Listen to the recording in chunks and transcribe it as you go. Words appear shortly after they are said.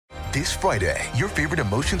This Friday, your favorite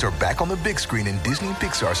emotions are back on the big screen in Disney and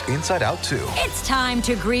Pixar's Inside Out 2. It's time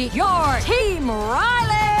to greet your Team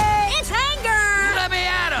Riley! It's anger! Let me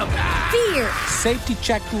at him! Fear! Safety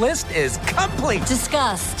checklist is complete!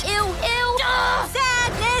 Disgust! Ew, ew!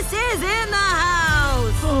 Sadness is in the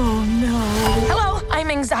house! Oh, no. Hello, I'm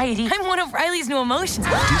anxiety. I'm one of Riley's new emotions.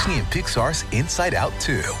 Disney and Pixar's Inside Out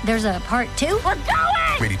 2. There's a part 2? We're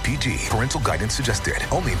going! Rated PG. Parental guidance suggested.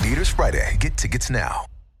 Only in theaters Friday. Get tickets now.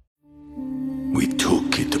 We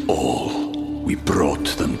took it all. We brought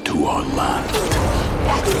them to our land.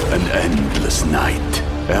 An endless night,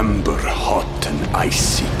 ember hot and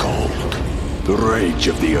icy cold. The rage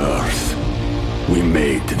of the earth. We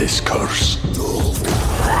made this curse.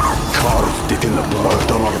 Carved it in the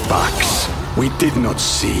blood on our backs. We did not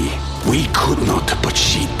see. We could not, but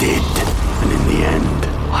she did. And in the end...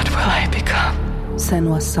 What will I become?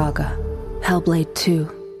 Senua's Saga. Hellblade 2.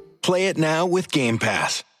 Play it now with Game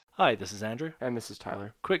Pass. Hi, this is Andrew. And this is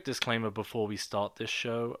Tyler. Quick disclaimer before we start this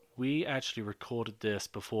show. We actually recorded this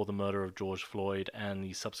before the murder of George Floyd and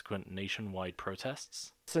the subsequent nationwide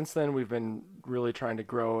protests. Since then, we've been really trying to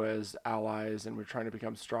grow as allies, and we're trying to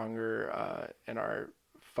become stronger in our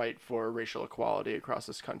fight for racial equality across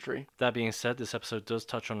this country. That being said, this episode does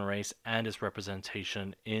touch on race and its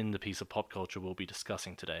representation in the piece of pop culture we'll be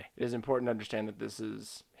discussing today. It is important to understand that this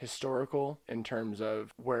is historical in terms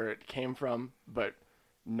of where it came from, but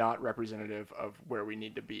not representative of where we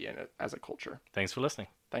need to be in it as a culture. Thanks for listening.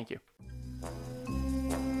 Thank you.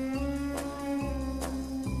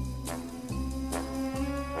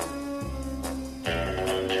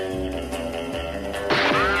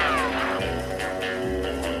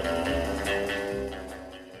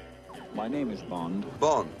 My name is Bond.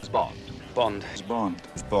 Bond. Bond. Bond. Bond.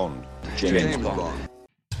 Bond. James Bond.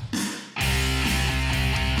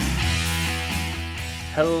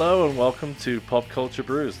 Hello and welcome to Pop Culture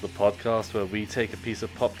Brews, the podcast where we take a piece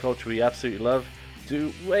of pop culture we absolutely love,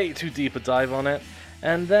 do way too deep a dive on it,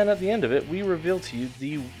 and then at the end of it, we reveal to you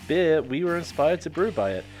the beer we were inspired to brew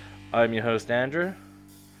by it. I'm your host, Andrew.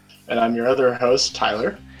 And I'm your other host,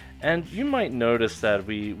 Tyler. And you might notice that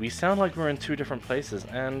we sound like we're in two different places,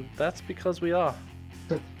 and that's because we are.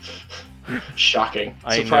 Shocking.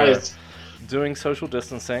 Surprise. Doing social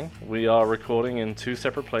distancing, we are recording in two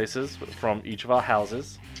separate places from each of our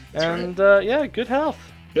houses. That's and right. Yeah, good health.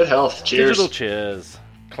 Good health. Cheers. Digital cheers.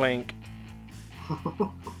 Clink.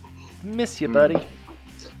 Miss you, buddy.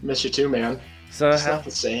 Miss you too, man. So it's not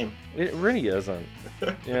the same. It really isn't.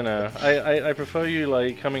 You know, I prefer you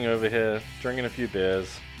like coming over here, drinking a few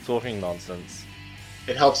beers, talking nonsense.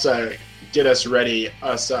 It helps get us ready,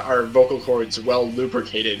 our vocal cords well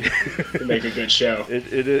lubricated to make a good show.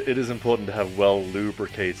 It is important to have well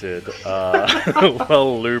lubricated vocal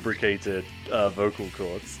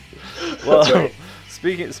cords. Well, right.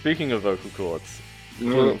 speaking of vocal cords,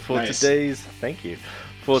 for nice. today's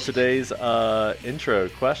intro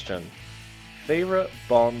question, favorite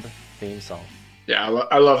Bond theme song. Yeah,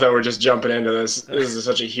 I love that we're just jumping into this. This is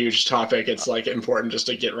such a huge topic. It's like important just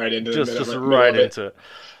to get right into just right into it.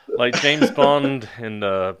 Like James Bond in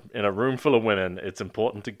a room full of women, it's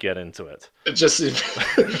important to get into it. Just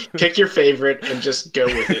pick your favorite and just go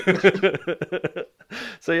with it.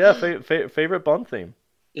 So yeah, favorite Bond theme.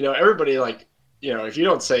 You know, everybody if you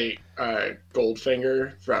don't say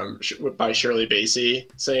Goldfinger by Shirley Bassey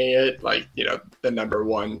saying it, the number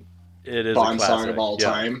one Bond song of all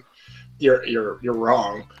time. You're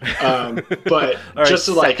wrong. But right, just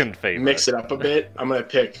to mix it up a bit, I'm gonna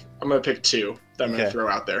pick two that I'm gonna throw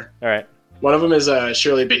out there. All right. One of them is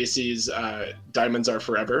Shirley Bassey's "Diamonds Are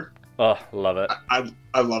Forever." Oh, love it.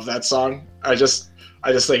 I love that song. I just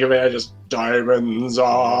think of it. Diamonds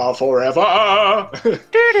are forever.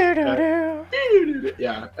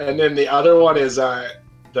 Yeah, and then the other one is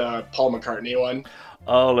the Paul McCartney one.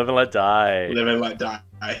 Oh, Live and Let Die. Live and Let Die.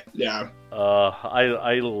 Yeah.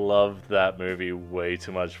 I love that movie way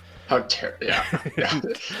too much. How terrible. Yeah.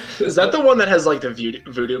 Is that the one that has the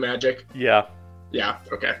voodoo magic? Yeah. Yeah.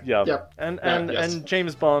 Okay. Yeah. Yep. And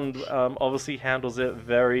James Bond obviously handles it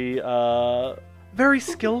very very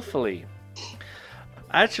skillfully.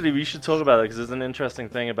 Actually, we should talk about it because there's an interesting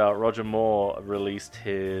thing about Roger Moore released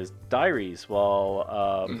his diaries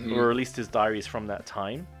released his diaries from that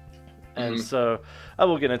time. And so, I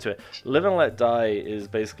will get into it. Live and Let Die is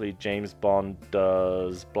basically James Bond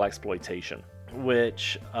does blaxploitation,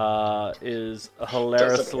 which is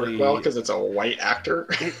hilariously... Doesn't work well because it's a white actor?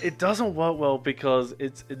 It doesn't work well because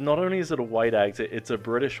not only is it a white actor, it's a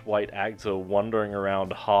British white actor wandering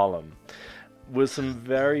around Harlem with some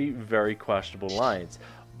very, very questionable lines.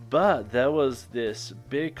 But there was this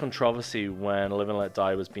big controversy when Live and Let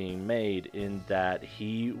Die was being made, in that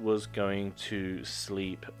he was going to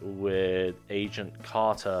sleep with Agent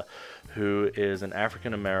Carter, who is an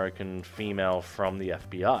African-American female from the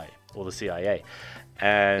FBI, or the CIA.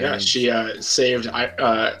 And yeah, she saved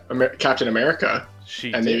Captain America,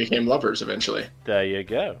 and they became lovers eventually. There you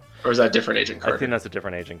go. Or is that different Agent Carter? I think that's a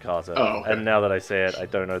different Agent Carter. Oh, okay. And now that I say it, I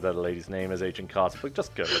don't know that the lady's name is Agent Carter, but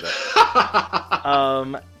just go with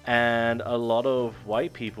it. And a lot of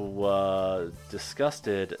white people were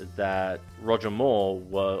disgusted that Roger Moore,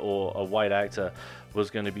 or a white actor, was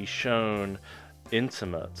going to be shown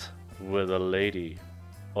intimate with a lady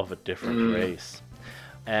of a different race.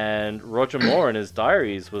 And Roger Moore in his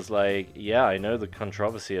diaries was like, yeah, I know the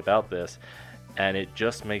controversy about this, and it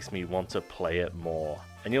just makes me want to play it more.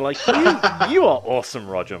 And you're like, you are awesome,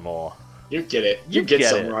 Roger Moore. You get it. You get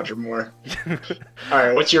some it. Roger Moore. All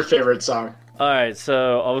right, what's your favorite song? All right,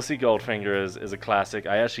 so obviously Goldfinger is a classic.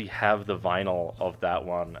 I actually have the vinyl of that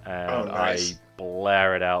one, and nice. I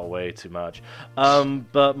blare it out way too much.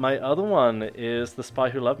 But my other one is The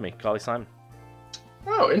Spy Who Loved Me, Carly Simon.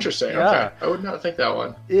 Oh, interesting. Yeah. Okay. I would not think that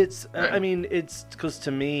one. It's because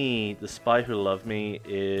to me, The Spy Who Loved Me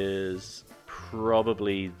is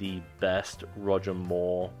probably the best Roger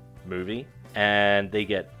Moore movie, and they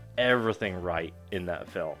get everything right in that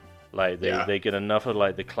film. Like they get enough of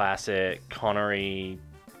like the classic Connery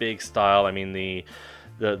big style. I mean the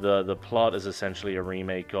plot is essentially a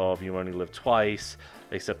remake of You Only Live Twice,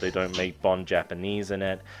 except they don't make Bond Japanese in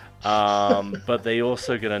it. But they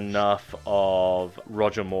also get enough of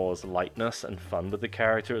Roger Moore's lightness and fun with the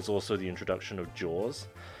character. It's also the introduction of Jaws.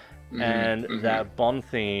 And that Bond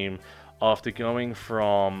theme, after going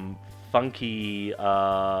from funky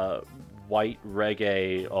white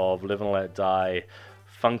reggae of Live and Let Die,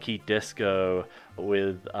 funky disco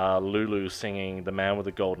with Lulu singing The Man with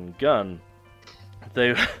the Golden Gun,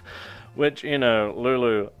 which, you know,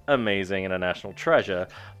 Lulu, amazing and a national treasure.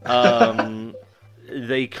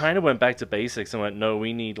 They kind of went back to basics and went, no,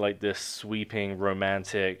 we need like this sweeping,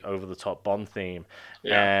 romantic, over-the-top Bond theme.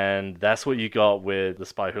 Yeah. And that's what you got with The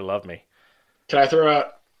Spy Who Loved Me. Can I throw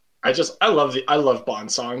out... I love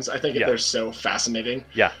Bond songs. I think they're so fascinating.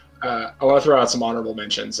 Yeah. I want to throw out some honorable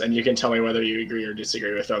mentions, and you can tell me whether you agree or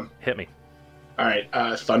disagree with them. Hit me. All right.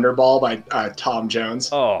 Thunderball by Tom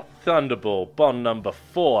Jones. Oh, Thunderball, Bond number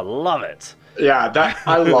 4. Love it. Yeah,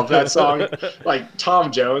 I love that song. Like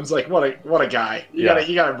Tom Jones, like what a guy. You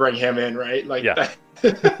gotta bring him in, right? Like that.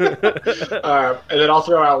 And then I'll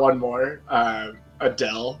throw out one more.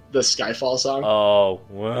 Adele, the Skyfall song. Oh,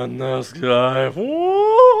 when the sky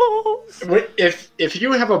falls. If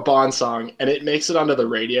you have a Bond song and it makes it onto the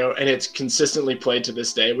radio and it's consistently played to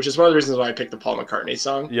this day, which is one of the reasons why I picked the Paul McCartney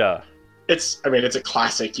song. Yeah. It's a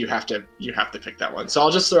classic. You have to pick that one. So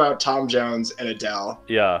I'll just throw out Tom Jones and Adele.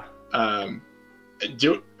 Yeah. I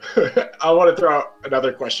want to throw out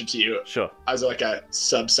another question to you. Sure. As like a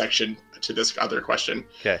subsection to this other question.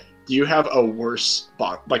 Okay. Do you have a worse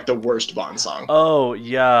Bond, like the worst Bond song? Oh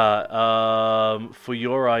yeah, For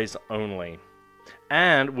Your Eyes Only,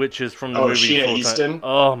 and which is from the movie. Sheena Easton.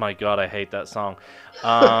 Oh my god, I hate that song.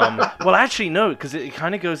 Well, actually no, because it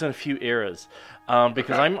kind of goes in a few eras.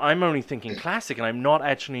 Because I'm only thinking classic, and I'm not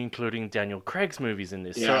actually including Daniel Craig's movies in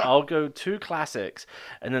this. Yeah. So I'll go 2 classics,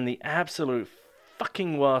 and then the absolute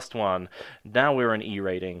fucking worst one. Now we're an E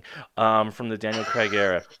rating from the Daniel Craig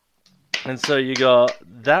era. And so you got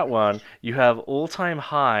that one. You have All Time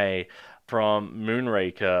High from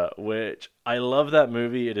Moonraker, which I love that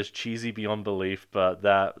movie. It is cheesy beyond belief, but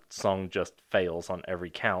that song just fails on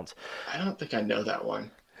every count. I don't think I know that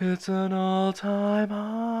one. It's an all-time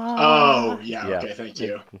high. Oh, yeah. Okay, thank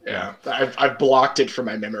you. Yeah. I've blocked it from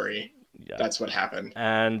my memory. Yeah. That's what happened.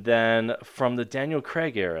 And then from the Daniel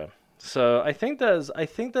Craig era. So I think there's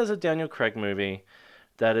a Daniel Craig movie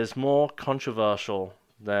that is more controversial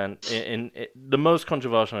than the most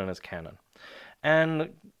controversial in his canon. And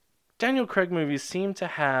Daniel Craig movies seem to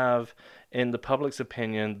have, in the public's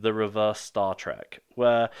opinion, the reverse Star Trek,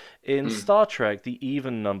 where in Star Trek, the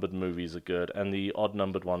even-numbered movies are good and the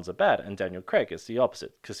odd-numbered ones are bad, and Daniel Craig is the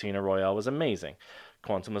opposite. Casino Royale was amazing.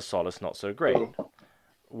 Quantum of Solace, not so great.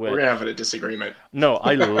 We're going to have a disagreement. No,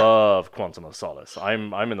 I love Quantum of Solace.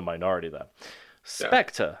 I'm in the minority there.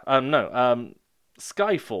 Spectre.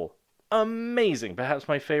 Skyfall. Amazing. Perhaps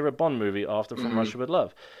my favorite Bond movie after From Russia with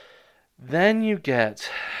Love. Then you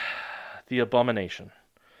get The Abomination.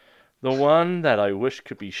 The one that I wish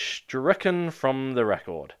could be stricken from the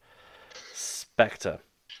record. Spectre.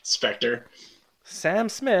 Spectre. Sam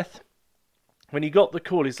Smith when he got the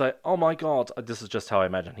call, he's like, oh my god, this is just how I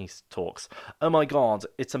imagine he talks. Oh my god,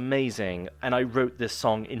 it's amazing. And I wrote this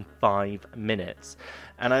song in 5 minutes.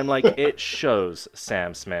 And I'm like, it shows,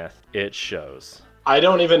 Sam Smith. It shows. I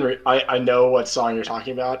don't even, I know what song you're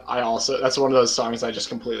talking about. That's one of those songs I just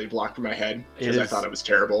completely blocked in my head because I thought it was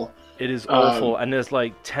terrible. It is awful, and there's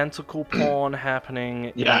like tentacle porn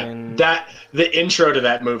happening. The intro to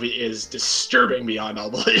that movie is disturbing beyond all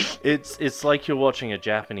belief. It's like you're watching a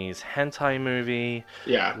Japanese hentai movie.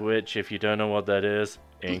 Yeah. Which, if you don't know what that is,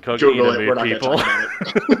 incognito move, people.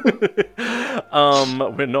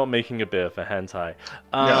 We're not making a beer for hentai.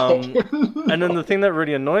 No. And then the thing that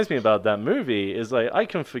really annoys me about that movie is like I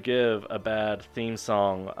can forgive a bad theme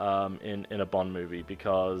song in a Bond movie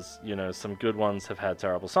because some good ones have had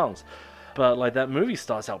terrible songs, but like that movie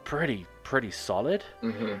starts out pretty solid,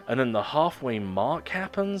 and then the halfway mark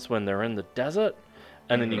happens when they're in the desert.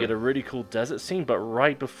 And then you get a really cool desert scene, but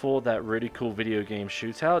right before that really cool video game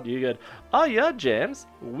shootout, you get, oh yeah, James,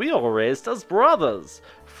 we all raised as brothers,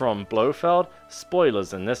 from Blofeld,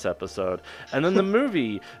 spoilers in this episode. And then the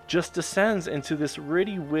movie just descends into this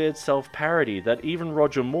really weird self-parody that even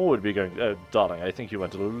Roger Moore would be going, oh, darling, I think you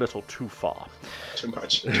went a little too far. Too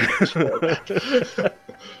much.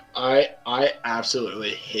 I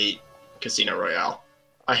absolutely hate Casino Royale.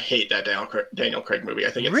 I hate that Daniel Craig movie. I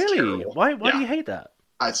think it's terrible. Why do you hate that?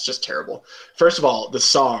 It's just terrible. First of all, the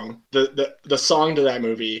song, the song to that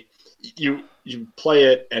movie, you play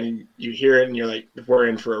it and you hear it and you're like, we're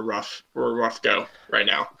in for a rough go right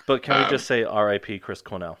now. But can we just say R.I.P. Chris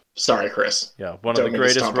Cornell? Sorry, Chris. Yeah, one of the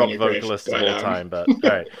greatest rock vocalists of all time. But all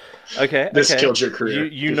right, okay. This killed your career.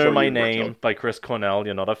 You know My Name by Chris Cornell.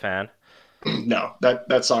 You're not a fan. No,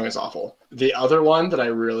 that song is awful. The other one that I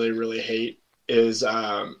really, really hate is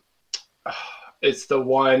it's the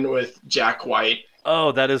one with Jack White.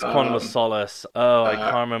 Oh, that is Quantum of Solace. Oh, I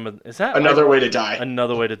can't remember. Is that Another Way to Die?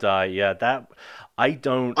 Another Way to Die. Yeah, that I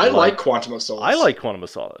like Quantum of Solace. I like Quantum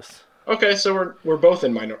of Solace. Okay, so we're both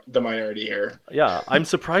in the minority here. Yeah, I'm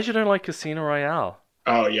surprised you don't like Casino Royale.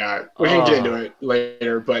 Oh yeah, we can get into it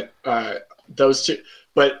later, but those two,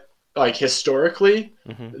 but like historically,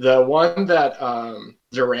 the one that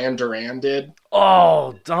Duran Duran did.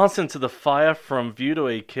 Oh, Dance into the Fire from View to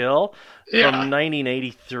a Kill from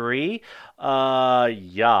 1983.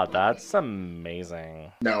 Yeah, that's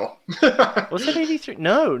amazing. No. Was it 83?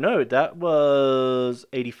 No, that was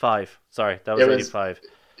 85. Sorry, that was 85.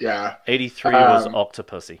 Yeah. 83 was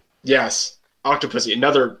Octopussy. Yes, Octopussy,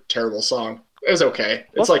 another terrible song. It was okay.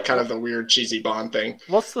 It's like kind of the weird cheesy Bond thing.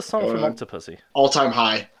 What's the song from Octopussy? All Time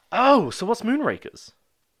High. Oh, so what's Moonrakers?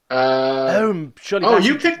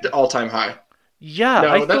 You picked All Time High. Yeah.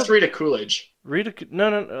 No, that's Rita Coolidge.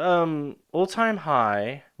 No. All Time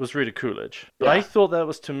High was Rita Coolidge. But Yeah. I thought that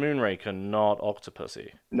was to Moonraker, not Octopussy.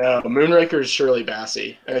 No, Moonraker is Shirley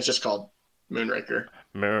Bassey, and it's just called Moonraker.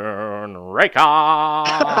 Moonraker!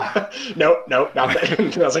 No, not that.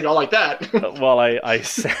 It doesn't go like that. Well, I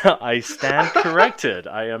stand corrected.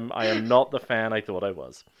 I am not the fan I thought I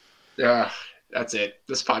was. Yeah. That's it.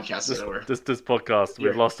 This podcast is over. This podcast,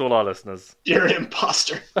 we've lost all our listeners. You're an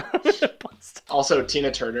imposter. Also, Tina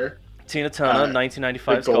Turner.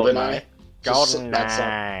 1995's GoldenEye.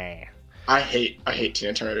 GoldenEye. I hate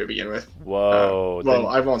Tina Turner to begin with. Whoa.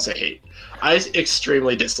 I won't say hate. I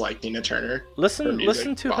extremely dislike Tina Turner.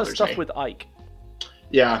 Listen to her stuff with Ike.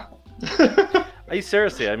 Yeah. Are you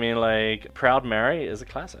seriously? I mean, like, Proud Mary is a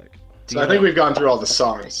classic. So I think we've gone through all the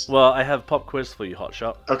songs. Well, I have pop quiz for you,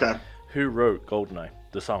 Hotshot. Okay. Who wrote GoldenEye,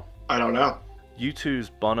 the song? I don't know. U2's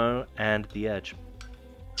Bono and The Edge.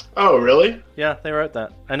 Oh, really? Yeah, they wrote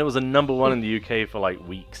that. And it was a #1 in the UK for like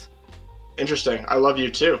weeks. Interesting. I love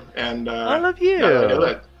you too. And I love you.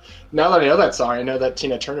 Now that I know that song, I know that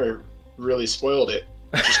Tina Turner really spoiled it.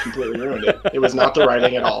 Just completely ruined it. It was not the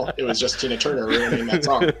writing at all. It was just Tina Turner ruining that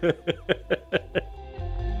song.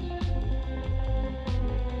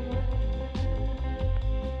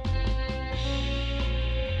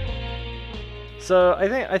 So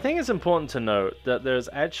I think it's important to note that there's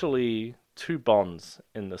actually 2 Bonds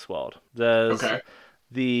in this world. There's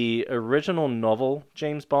the original novel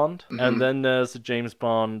James Bond, and then there's the James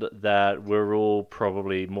Bond that we're all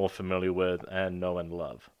probably more familiar with and know and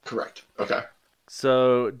love. Correct. Okay.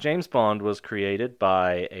 So James Bond was created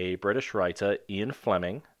by a British writer, Ian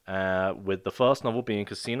Fleming, with the first novel being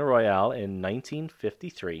Casino Royale in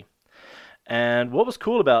 1953. And what was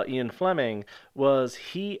cool about Ian Fleming was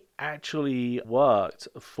he actually worked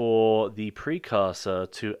for the precursor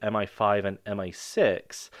to MI5 and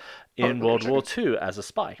MI6 in World War II as a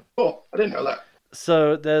spy. Oh, I didn't know that.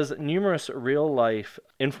 So there's numerous real-life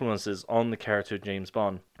influences on the character of James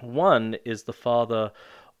Bond. One is the father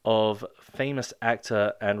of famous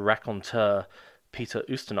actor and raconteur Peter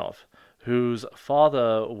Ustinov, whose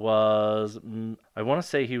father was, I want to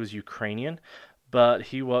say he was Ukrainian, but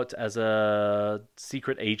he worked as a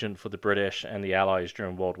secret agent for the British and the Allies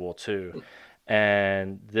during World War II.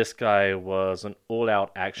 And this guy was an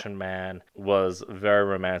all-out action man, was very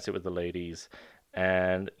romantic with the ladies,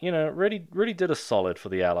 and, really did a solid for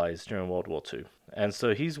the Allies during World War II. And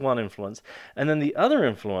so he's one influence. And then the other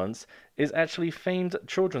influence is actually famed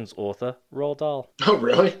children's author Roald Dahl. Oh,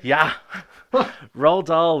 really? Yeah. Roald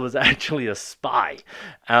Dahl was actually a spy.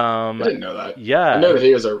 I didn't know that. Yeah. I know that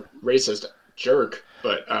he was a racist jerk,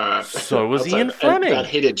 but so was Ian Fleming. That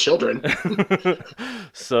hated children.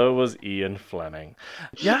 So was Ian Fleming.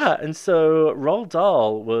 Yeah, and so Roald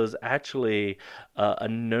Dahl was actually a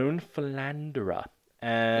known philanderer.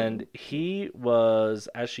 And he was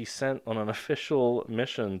actually sent on an official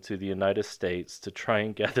mission to the United States to try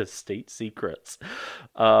and gather state secrets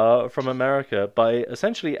from America by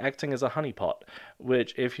essentially acting as a honeypot,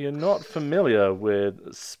 which, if you're not familiar with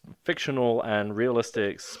fictional and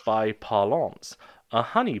realistic spy parlance, a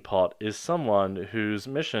honeypot is someone whose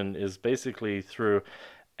mission is basically through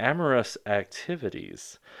amorous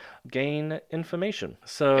activities gain information.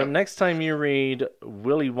 So next time you read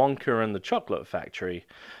Willy Wonka and the Chocolate Factory,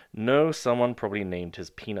 know someone probably named his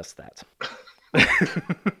penis that.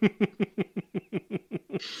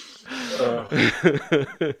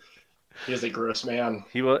 He was a gross man.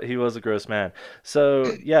 He was a gross man.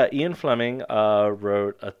 So yeah, Ian Fleming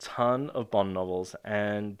wrote a ton of Bond novels,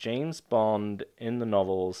 and James Bond in the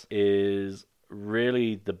novels is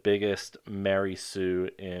really the biggest Mary Sue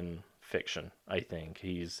in fiction, I think.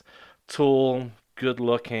 He's tall,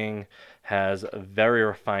 good-looking, has very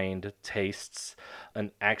refined tastes,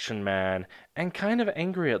 an action man, and kind of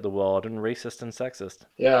angry at the world and racist and sexist.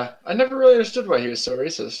 Yeah, I never really understood why he was so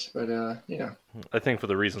racist, but, I think for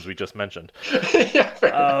the reasons we just mentioned.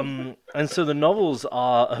 Yeah, and so the novels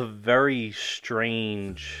are a very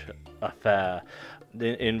strange affair.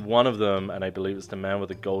 In one of them, and I believe it's The Man with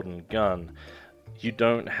the Golden Gun, you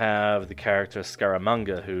don't have the character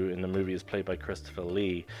Scaramanga, who in the movie is played by Christopher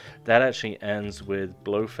Lee. That actually ends with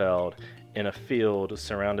Blofeld in a field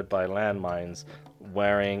surrounded by landmines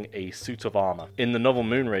wearing a suit of armor. In the novel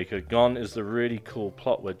Moonraker, gone is the really cool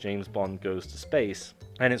plot where James Bond goes to space,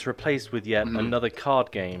 and it's replaced with yet another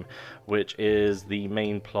card game, which is the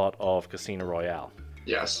main plot of Casino Royale.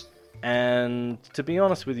 Yes. And to be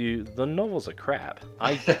honest with you, the novels are crap.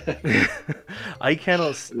 I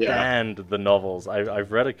cannot stand the novels.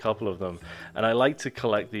 I've read a couple of them, and I like to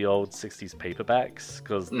collect the old 60s paperbacks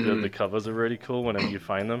because the covers are really cool whenever you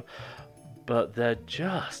find them. But they're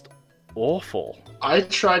just awful. I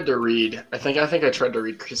tried to read. I think I tried to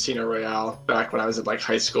read Casino Royale back when I was in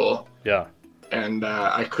high school. Yeah. And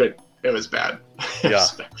I couldn't. It was bad. Yeah.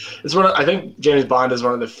 It's I think James Bond is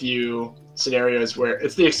one of the few scenarios where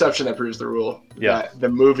it's the exception that proves the rule. Yeah. That the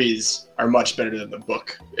movies are much better than the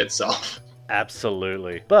book itself.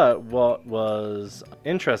 Absolutely. But what was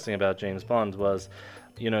interesting about James Bond was,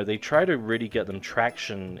 they try to really get them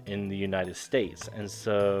traction in the United States. And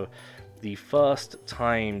so the first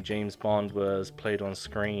time James Bond was played on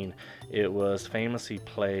screen, it was famously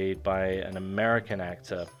played by an American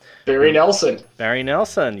actor. Barry Nelson. Barry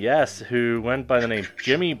Nelson, yes, who went by the name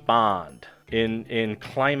Jimmy Bond in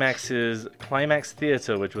Climax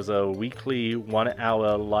Theater, which was a weekly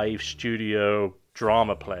 1-hour live studio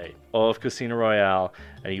drama play of Casino Royale,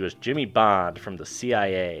 and he was Jimmy Bond from the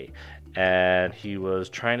CIA. And he was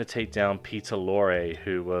trying to take down Peter Lorre,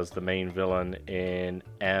 who was the main villain in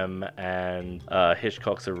M and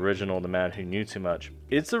Hitchcock's original The Man Who Knew Too Much.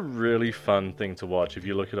 It's a really fun thing to watch if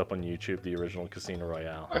you look it up on YouTube, the original Casino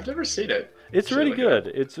Royale. I've never seen it. It's really good.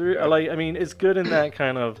 It's it's good in that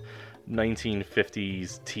kind of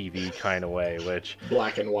 1950s TV kind of way, which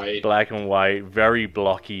black and white, very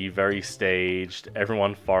blocky, very staged.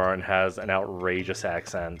 Everyone foreign has an outrageous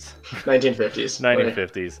accent.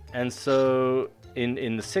 1950s. And so in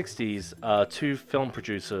the 60s, two film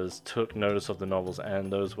producers took notice of the novels,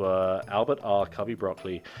 and those were Albert R. Cubby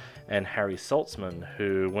Broccoli and Harry Saltzman,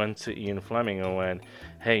 who went to Ian Fleming and went,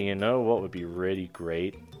 hey, you know what would be really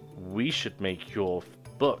great? We should make your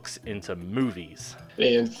books into movies.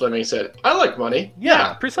 Ian Fleming said, I like money.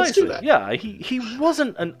 Yeah, precisely. Let's do that. Yeah, he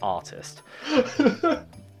wasn't an artist.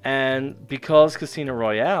 And because Casino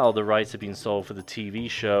Royale, the rights had been sold for the TV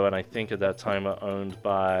show, and I think at that time were owned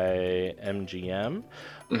by MGM,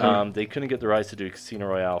 they couldn't get the rights to do Casino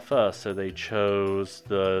Royale first, so they chose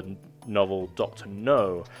the novel Dr.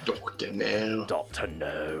 No,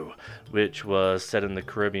 which was set in the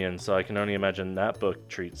Caribbean, so I can only imagine that book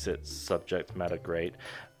treats its subject matter great.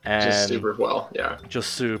 And just super well, yeah.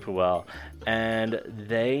 Just super well. And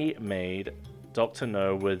they made Dr.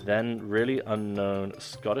 No with then really unknown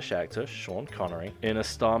Scottish actor Sean Connery in a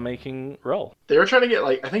star-making role. They were trying to get,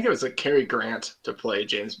 I think it was Cary Grant to play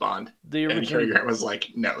James Bond. And Cary Grant was like,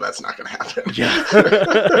 no, that's not going to happen. Yeah.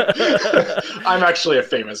 I'm actually a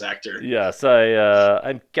famous actor. Yes,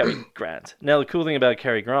 I'm Cary Grant. Now, the cool thing about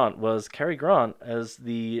Cary Grant was Cary Grant, as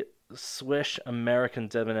the Swiss American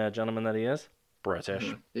debonair gentleman that he is,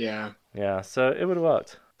 British. Yeah. Yeah, so it would have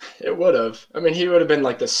worked. It would have. I mean, he would have been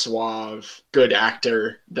the suave, good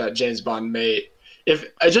actor that James Bond made. If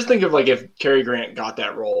I just think of if Cary Grant got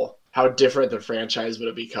that role, how different the franchise would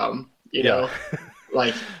have become. You know,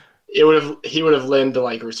 he would have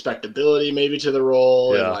lent respectability maybe to the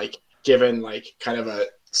role and given kind of a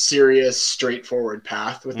serious, straightforward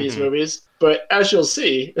path with these movies. But as you'll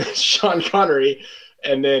see, Sean Connery,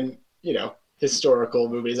 and then historical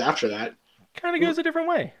movies after that, kind of goes a different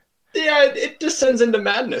way. Yeah, it descends into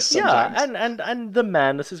madness sometimes. Yeah, and the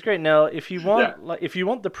madness is great. Now, if you want if you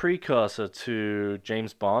want the precursor to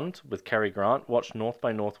James Bond with Cary Grant, watch North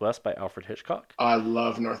by Northwest by Alfred Hitchcock. I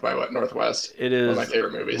love North by Northwest. It is one of my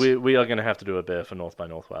favorite movies. We are going to have to do a bit for North by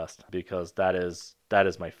Northwest because that is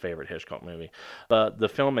my favorite Hitchcock movie. But the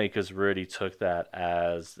filmmakers really took that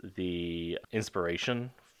as the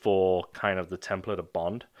inspiration for kind of the template of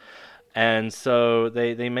Bond. And so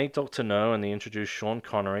they made Dr. No, and they introduced Sean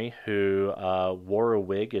Connery, who wore a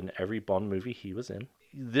wig in every Bond movie he was in.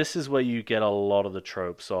 This is where you get a lot of the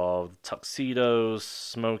tropes of tuxedos,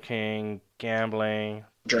 smoking, gambling,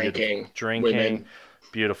 drinking, women.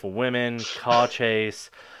 Beautiful women, car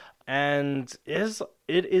chase, and it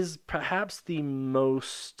is perhaps the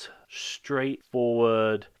most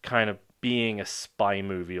straightforward kind of being a spy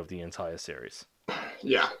movie of the entire series.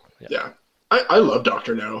 Yeah. I love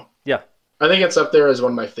Dr. No. Yeah. I think it's up there as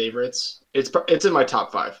one of my favorites. It's in my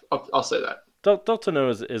top 5. I'll say that. Dr. No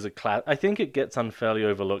is a class. I think it gets unfairly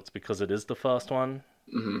overlooked because it is the first one.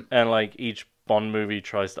 Mm-hmm. And each Bond movie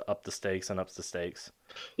tries to up the stakes.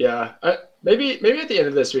 Yeah. Maybe at the end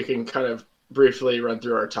of this we can kind of briefly run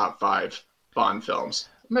through our top 5 Bond films.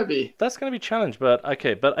 Maybe. That's going to be a challenge, but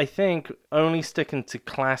okay. But I think only sticking to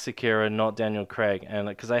classic era, not Daniel Craig. And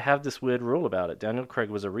because I have this weird rule about it. Daniel Craig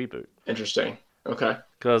was a reboot. Interesting. Okay.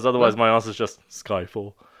 Because otherwise my answer is just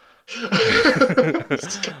Skyfall. I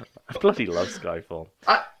bloody love Skyfall.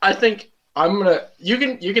 I think I'm going to...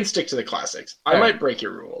 You can stick to the classics. I might break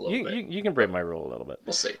your rule a little bit. You can break my rule a little bit.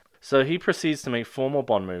 We'll see. So he proceeds to make 4 more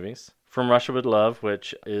Bond movies. From Russia with Love,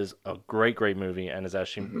 which is a great movie and is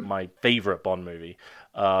actually my favorite Bond movie.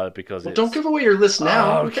 Because don't give away your list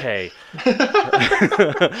now. Okay.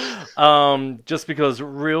 Just because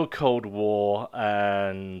real Cold War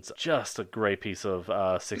and just a great piece of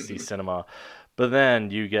 60s cinema. But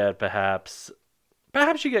then you get perhaps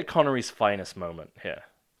you get Connery's finest moment here.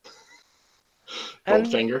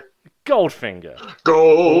 Goldfinger.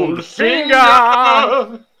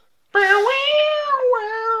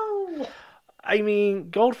 I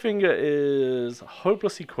mean, Goldfinger is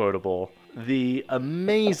hopelessly quotable. The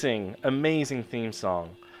amazing, amazing theme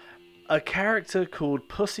song. A character called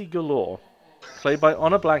Pussy Galore, played by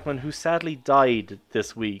Honor Blackman, who sadly died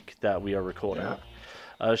this week that we are recording.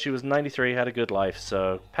 Yeah. She was 93, had a good life,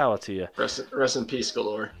 so power to you. Rest in peace,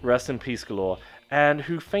 Galore. Rest in peace, Galore. And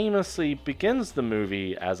who famously begins the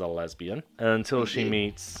movie as a lesbian until she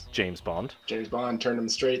meets James Bond. James Bond turned him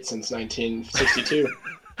straight since 1962.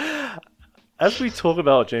 As we talk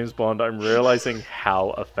about James Bond, I'm realizing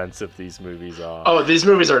how offensive these movies are. Oh, these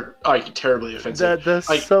movies are terribly offensive. They're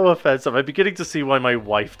so offensive. I'm beginning to see why my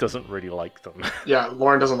wife doesn't really like them. Yeah,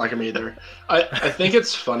 Lauren doesn't like them either. I think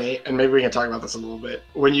it's funny, and maybe we can talk about this a little bit.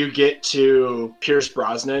 When you get to Pierce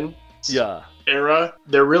Brosnan era,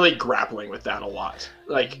 they're really grappling with that a lot.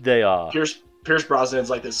 They are. Pierce Brosnan's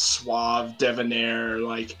this suave, debonair,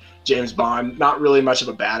 James Bond, not really much of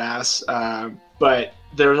a badass, but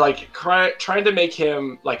they're trying to make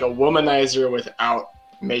him a womanizer without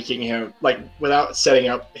making him without setting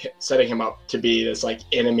him up to be this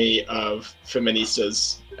enemy of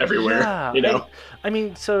feministas everywhere. Yeah, you know. I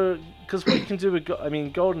mean, so because what you can do with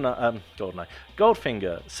Goldfinger.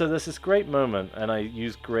 So there's this great moment, and I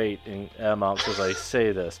use great in air marks as I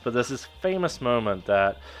say this, but there's this famous moment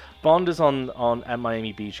that Bond is at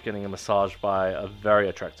Miami Beach getting a massage by a very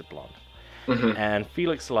attractive blonde. Mm-hmm. And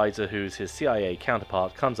Felix Leiter, who's his CIA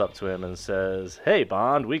counterpart, comes up to him and says, "Hey,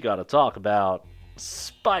 Bond, we gotta talk about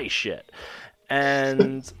spy shit."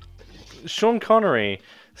 And Sean Connery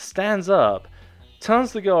stands up,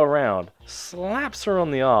 turns the girl around, slaps her on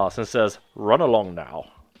the arse, and says, "Run along now.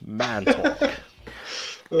 Man talk."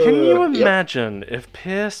 Can you imagine if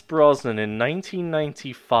Pierce Brosnan in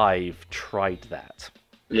 1995 tried that?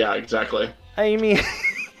 Yeah, exactly. I mean...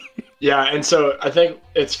 Yeah, and so I think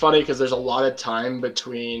it's funny because there's a lot of time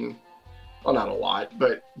between... Well, not a lot,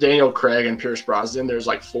 but Daniel Craig and Pierce Brosnan, there's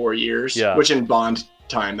like 4 years, which in Bond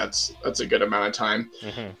time, that's a good amount of time.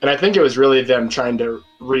 Mm-hmm. And I think it was really them trying to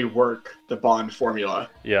rework the Bond formula.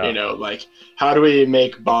 Yeah. You know, like, how do we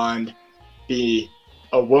make Bond be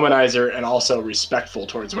a womanizer and also respectful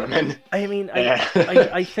towards women? I mean,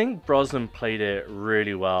 I think Brosnan played it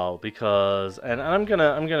really well because, and I'm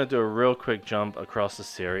gonna do a real quick jump across the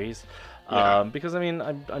series. Because I mean,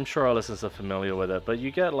 I'm sure our listeners are familiar with it, but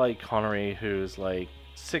you get like Connery, who's like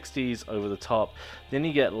 60s over the top. Then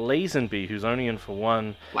you get Lazenby, who's only in for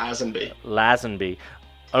one. Lazenby,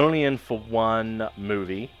 only in for one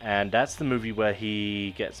movie, and that's the movie where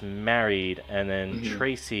he gets married. And then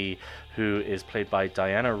Tracy, who is played by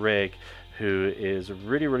Diana Rigg, who is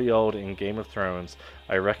really, really old in Game of Thrones.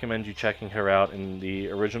 I recommend you checking her out in the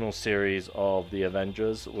original series of The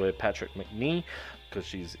Avengers with Patrick Macnee, because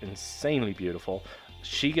she's insanely beautiful.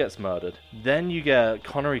 She gets murdered. Then you get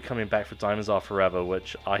Connery coming back for Diamonds Are Forever,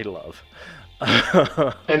 which I love.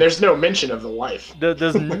 And there's no mention of the wife.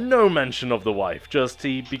 There's no mention of the wife. Just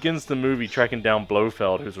he begins the movie tracking down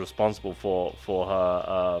Blofeld, who's responsible for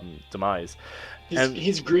her demise.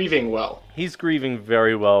 He's grieving well. He's grieving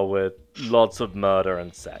very well with lots of murder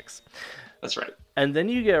and sex. That's right. And then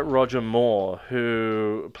you get Roger Moore,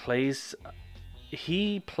 who plays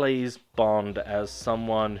Bond as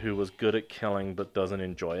someone who was good at killing but doesn't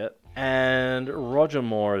enjoy it. And Roger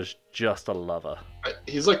Moore is just a lover.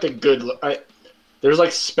 He's like the good... there's like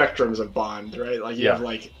spectrums of Bond, right? Like you have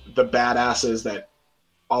like the badasses that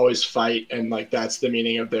always fight, and like that's the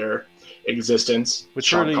meaning of their existence. Which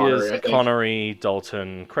Sean really Connery, is Connery,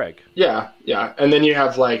 Dalton, Craig. Yeah. And then you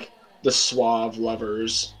have like the suave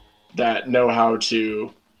lovers that know how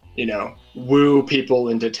to... woo people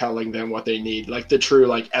into telling them what they need, like the true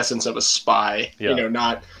like essence of a spy.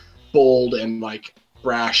 Not bold and like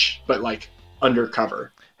brash, but like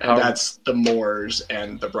undercover. And that's the Moores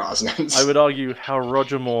and the Brosnans. I would argue how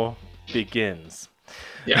Roger Moore begins.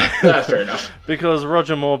 Yeah, fair enough. Because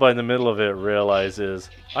Roger Moore by the middle of it realizes,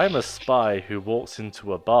 I'm a spy who walks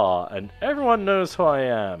into a bar and everyone knows who I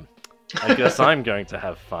am. I guess I'm going to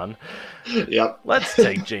have fun. Yep. Let's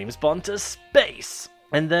take James Bond to space.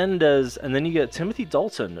 And then you get Timothy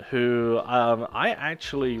Dalton, who I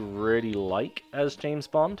actually really like as James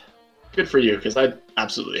Bond. Good for you, because I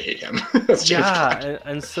absolutely hate him as James Bond.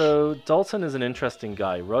 And so Dalton is an interesting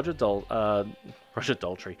guy. Roger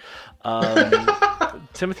Daltrey.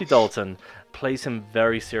 Timothy Dalton plays him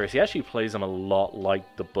very serious. He actually plays him a lot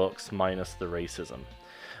like the books, minus the racism.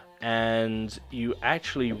 And you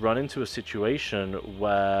actually run into a situation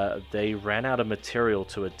where they ran out of material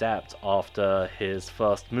to adapt after his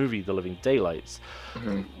first movie, The Living Daylights,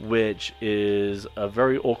 which is a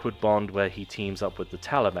very awkward Bond where he teams up with the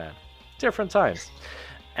Taliban. Different times.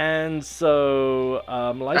 And so...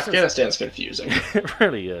 Afghanistan's confusing. It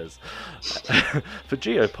really is. For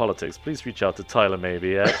geopolitics, please reach out to Tyler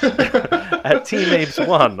maybe at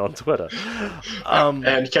TeamApes1 on Twitter.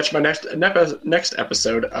 And catch my next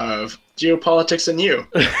episode of Geopolitics and You.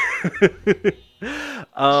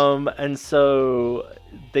 And so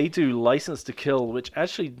they do License to Kill, which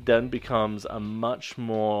actually then becomes a much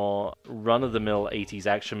more run-of-the-mill 80s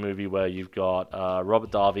action movie where you've got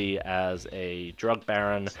Robert Davi as a drug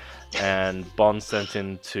baron and Bond sent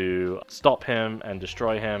in to stop him and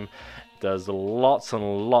destroy him. There's lots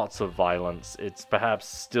and lots of violence. It's perhaps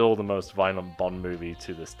still the most violent Bond movie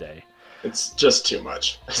to this day. It's just too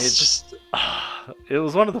much. It's just... It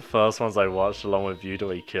was one of the first ones I watched along with View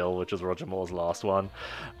to a Kill, which is Roger Moore's last one.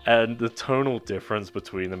 And the tonal difference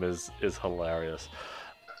between them is hilarious.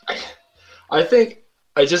 I think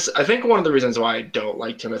one of the reasons why I don't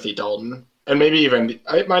like Timothy Dalton, and maybe even,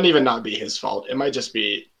 it might even not be his fault, it might just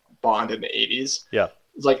be Bond in the 80s. Yeah.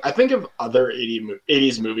 It's like, I think of other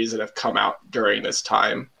 80s movies that have come out during this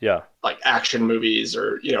time. Yeah. Like action movies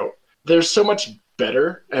or, there's so much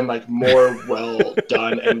better and like more well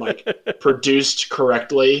done and like produced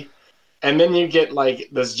correctly. And then you get like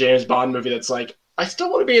this James Bond movie that's like, I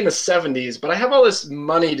still want to be in the 70s, but I have all this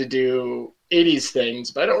money to do 80s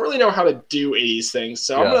things, but I don't really know how to do 80s things.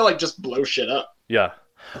 So I'm going to like just blow shit up. Yeah.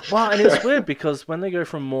 Well, and it's weird because when they go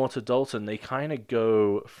from Moore to Dalton, they kind of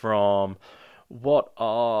go from what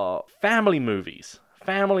are family movies,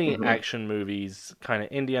 action movies, kind of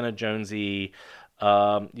Indiana Jonesy.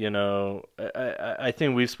 I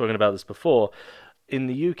think we've spoken about this before. In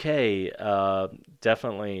the UK,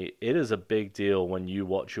 definitely, it is a big deal when you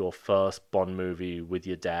watch your first Bond movie with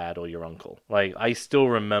your dad or your uncle. Like, I still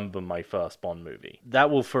remember my first Bond movie. That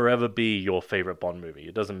will forever be your favorite Bond movie.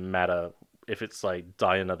 It doesn't matter if it's like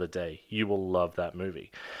Die Another Day. You will love that movie.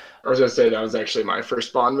 I was going to say that was actually my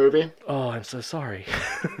first Bond movie. Oh, I'm so sorry.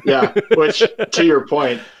 Yeah, which, to your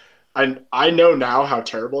point, I know now how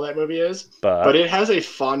terrible that movie is, but it has a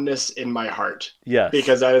fondness in my heart. Yes.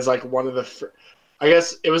 Because that is like one of the... I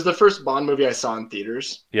guess it was the first Bond movie I saw in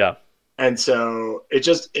theaters. Yeah. And so it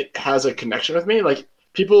has a connection with me. Like,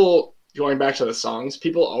 people, going back to the songs,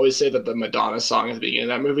 people always say that the Madonna song at the beginning of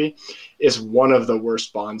that movie is one of the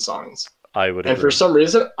worst Bond songs. I would agree. And for some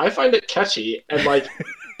reason, I find it catchy. And, like, I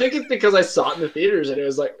think it's because I saw it in the theaters and it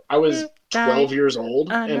was like, I was 12 years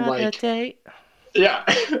old. And, like, yeah.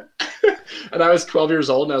 And I was 12 years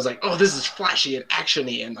old and I was like, oh, this is flashy and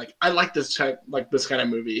actiony. And, like, I like this kind of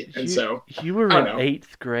movie. And so you were in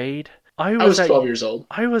 8th grade. I was 12 years old.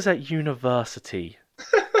 I was at university.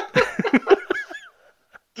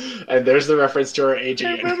 And there's the reference to our age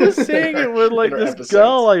again. I remember seeing it with like this episodes.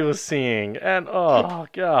 Girl I was seeing, and oh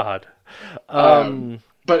god.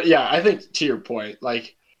 But yeah, I think to your point,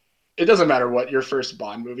 like, it doesn't matter what your first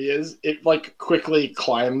Bond movie is. It like quickly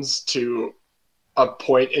climbs to a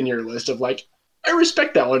point in your list of like, I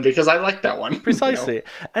respect that one because I like that one. Precisely. You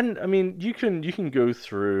know? And I mean, you can go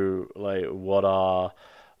through like what are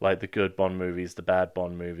like the good Bond movies, the bad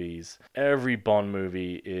Bond movies. Every Bond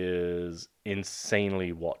movie is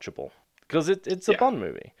insanely watchable because it's a Bond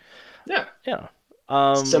movie. Yeah. Yeah.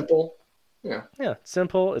 Simple. Yeah. Yeah,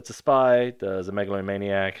 simple. It's a spy. There's a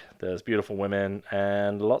megalomaniac. There's beautiful women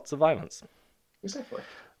and lots of violence. Exactly.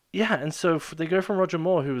 Yeah, and so they go from Roger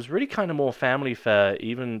Moore, who was really kind of more family fare,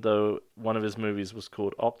 even though one of his movies was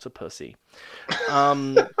called Octopussy,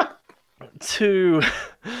 to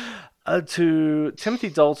Timothy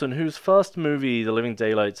Dalton, whose first movie, The Living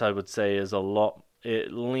Daylights, I would say is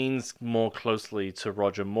it leans more closely to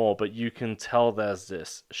Roger Moore, but you can tell there's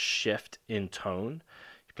this shift in tone.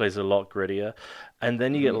 He plays a lot grittier. And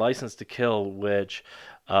then you get License to Kill, which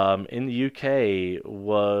in the UK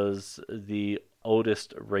was the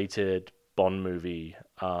oldest rated Bond movie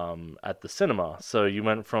at the cinema. So you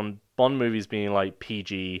went from Bond movies being like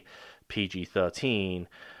PG-13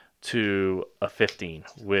 to a 15,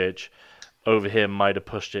 which over here might have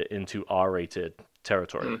pushed it into R-rated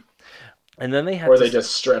territory. And then they had they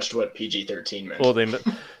just stretched what PG-13 meant. Or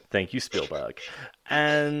thank you, Spielberg.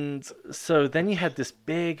 And so then you had this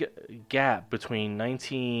big gap between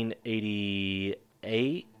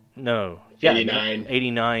 1988. No. Yeah,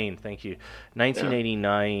 89, thank you.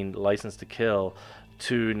 1989 License to Kill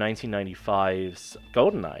to 1995's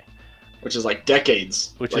GoldenEye. Which is like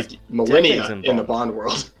decades. Which is millennia in the Bond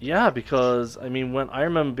world. Yeah, because, I mean, when I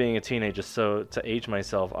remember being a teenager, so to age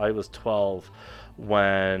myself, I was 12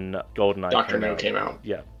 when GoldenEye Dr. No came out.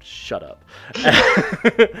 Yeah, shut up.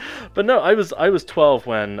 But no, I was 12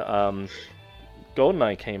 when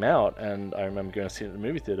GoldenEye came out, and I remember going to see it in the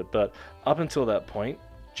movie theater. But up until that point,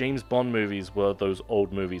 James Bond movies were those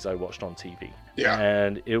old movies I watched on TV. Yeah.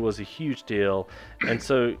 And it was a huge deal. And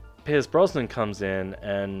so Pierce Brosnan comes in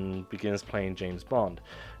and begins playing James Bond.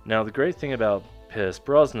 Now, the great thing about Pierce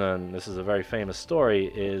Brosnan, this is a very famous story,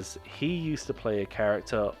 is he used to play a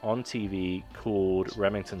character on TV called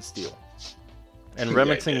Remington Steele. And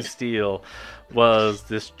Remington Steele was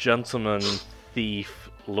this gentleman thief,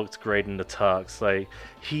 looked great in the tux. Like,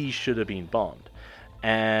 he should have been Bond.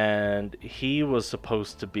 And he was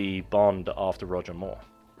supposed to be Bond after Roger Moore.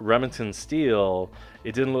 Remington Steele,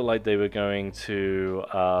 it didn't look like they were going to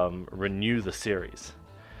renew the series.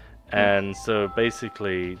 And so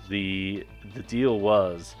basically the deal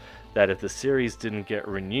was that if the series didn't get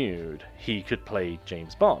renewed, he could play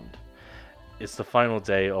James Bond. It's the final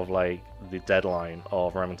day of like the deadline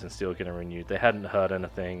of Remington Steele getting renewed. They hadn't heard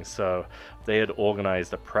anything, so they had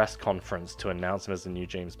organized a press conference to announce him as the new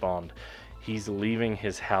James Bond. He's leaving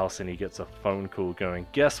his house and he gets a phone call going,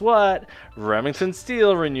 guess what? Remington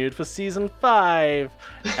Steele renewed for season 5.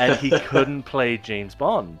 And he couldn't play James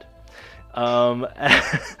Bond.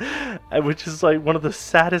 Which is like one of the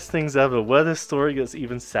saddest things ever. Where this story gets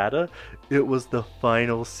even sadder, it was the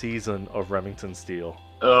final season of Remington Steele.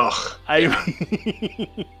 Ugh.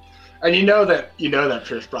 mean... And you know that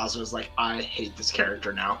Pierce Brosnan was like, I hate this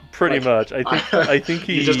character now. Pretty much. I think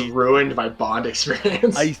he just ruined my Bond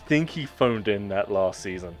experience. I think he phoned in that last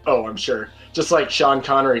season. Oh, I'm sure. Just like Sean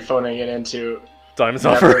Connery phoning it into Diamonds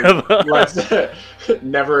Are Forever.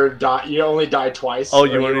 Never die. You only die twice. Oh,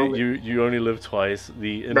 you only live twice.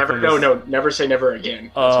 Never say never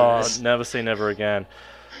again. Oh, never say never again.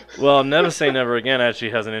 Well, Never Say Never Again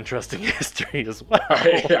actually has an interesting history as well.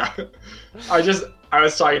 Yeah. I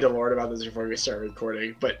was talking to Lauren about this before we started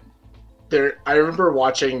recording, but I remember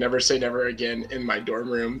watching Never Say Never Again in my dorm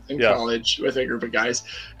room in college with a group of guys,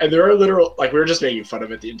 and there are literal, like, we were just making fun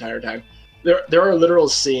of it the entire time. There are literal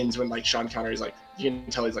scenes when, like, Sean Connery's, like, you can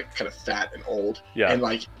tell he's, like, kind of fat and old, and,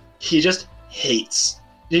 like, he just hates.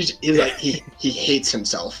 He's like he hates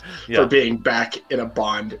himself for being back in a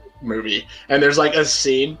Bond movie. And there's, like, a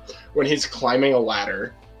scene when he's climbing a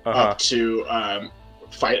ladder up to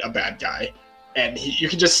fight a bad guy, and you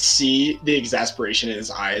can just see the exasperation in his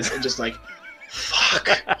eyes, and just like, fuck,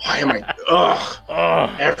 why am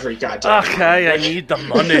I? Every goddamn. Okay, I need the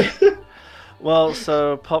money. Well,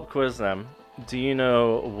 so pop quiz then. Do you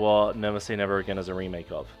know what Never Say Never Again is a remake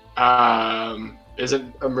of? Is it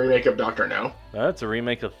a remake of Dr. No? No, it's a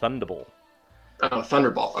remake of Thunderball. Oh,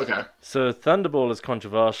 Thunderball. Okay. So Thunderball is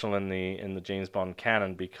controversial in the James Bond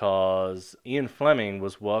canon because Ian Fleming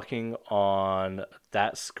was working on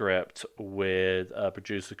that script with a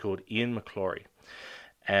producer called Ian McClory,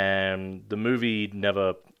 and the movie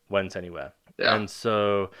never went anywhere. Yeah. And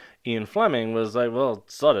so Ian Fleming was like, "Well,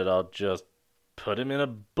 sod it, I'll just put him in a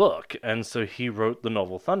book," and so he wrote the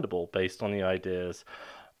novel Thunderball based on the ideas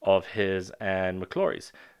of his and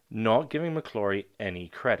McClory's, not giving McClory any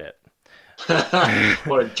credit.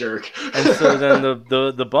 What a jerk. And so then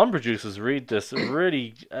the Bond producers read this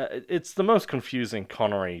really it's the most confusing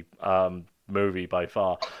Connery movie by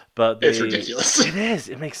far, but it's ridiculous. It is,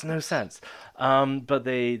 it makes no sense, but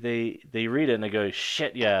they read it and they go,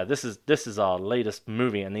 shit, yeah, this is our latest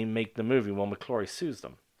movie, and they make the movie while McClory sues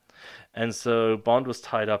them. And so Bond was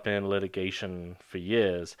tied up in litigation for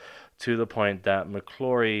years, to the point that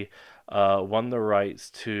McClory won the rights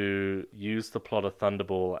to use the plot of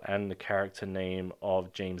Thunderball and the character name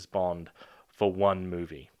of James Bond for one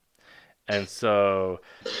movie. And so...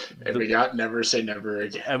 we got Never Say Never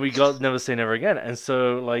Again. And we got Never Say Never Again. And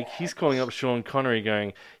so, like, he's calling up Sean Connery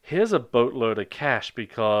going, here's a boatload of cash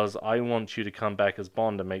because I want you to come back as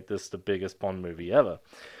Bond and make this the biggest Bond movie ever.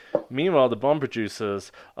 Meanwhile, the Bond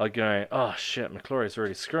producers are going, oh shit, McClory's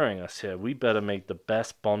already screwing us here. We better make the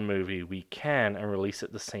best Bond movie we can and release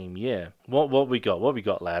it the same year. What we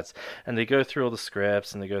got, lads? And they go through all the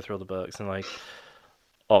scripts and they go through all the books and, like,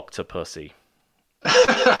 Octopussy.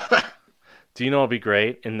 Do you know what would be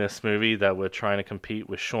great in this movie that we're trying to compete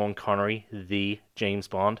with Sean Connery, the James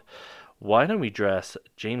Bond? Why don't we dress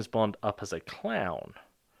James Bond up as a clown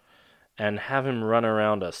and have him run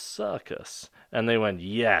around a circus? And they went,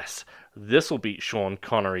 yes, this will beat Sean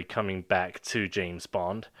Connery coming back to James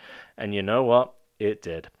Bond. And you know what? It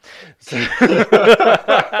did.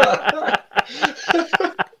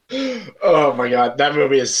 Oh my god, that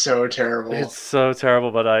movie is so terrible. It's so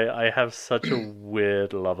terrible, but I have such a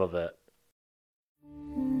weird love of it.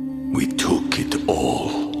 We took it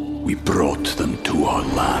all. We brought them to our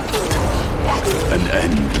land. An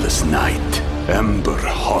endless night, ember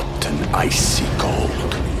hot and icy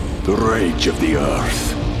cold. The rage of the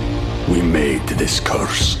earth. We made this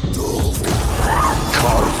curse.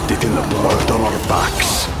 Carved it in the blood on our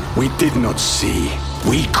backs. We did not see.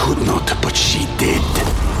 We could not, but she did.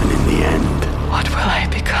 And in the end... What will I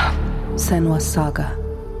become? Senua's Saga.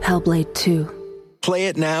 Hellblade 2. Play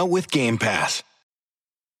it now with Game Pass.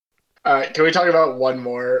 Can we talk about one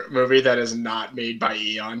more movie that is not made by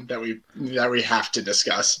Eon that we have to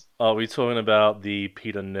discuss? Are we talking about the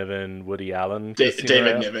Peter Niven, Woody Allen?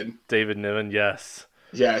 David Niven. David Niven, yes.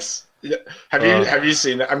 Yes. Have you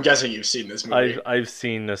seen that? I'm guessing you've seen this movie. I've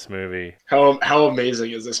seen this movie. How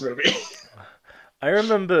amazing is this movie? I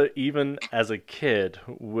remember even as a kid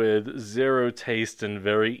with zero taste and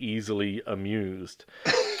very easily amused,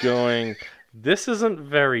 going, this isn't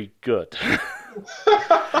very good.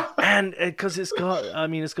 And because it's got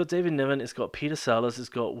David Niven, it's got Peter Sellers, it's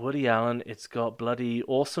got Woody Allen, it's got bloody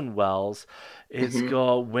Orson Welles, it's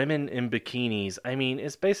got women in bikinis. I mean,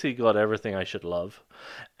 it's basically got everything I should love.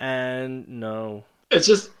 And no. It's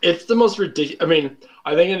the most ridiculous. I mean,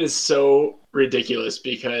 I think it is so ridiculous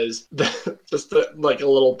because just like a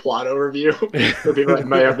little plot overview for people that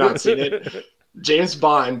may have not seen it. James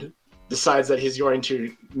Bond decides that he's going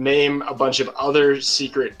to name a bunch of other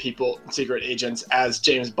secret agents as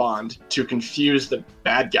James Bond to confuse the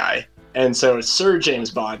bad guy. And so Sir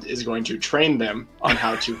James Bond is going to train them on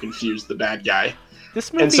how to confuse the bad guy.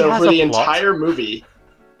 This movie and so has for the plot. Entire movie,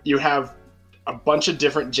 you have a bunch of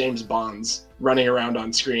different James Bonds running around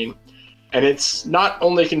on screen. And it's not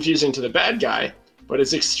only confusing to the bad guy, but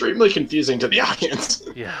it's extremely confusing to the audience.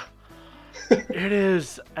 Yeah. It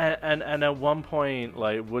is, and at one point,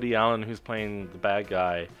 like Woody Allen, who's playing the bad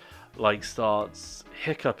guy, like starts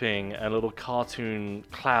hiccuping and little cartoon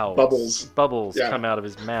clouds, bubbles come out of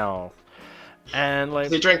his mouth. And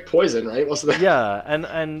like he drank poison, right? What's that? Yeah,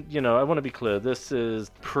 and you know, I want to be clear. This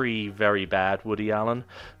is very bad Woody Allen,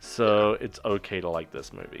 so it's okay to like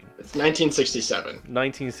this movie. It's 1967.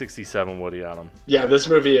 1967 Woody Allen. Yeah, this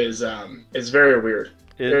movie is very weird.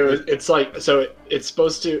 It's like, so it's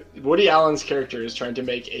supposed to. Woody Allen's character is trying to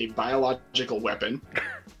make a biological weapon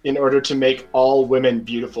in order to make all women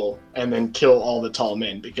beautiful, and then kill all the tall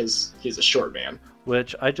men because he's a short man.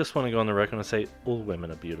 Which I just want to go on the record and say, all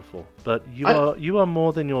women are beautiful, but you are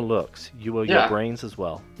more than your looks. You are your brains as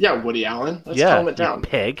well. Yeah, Woody Allen. Let's calm it down. You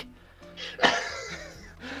pig.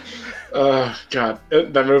 Oh God,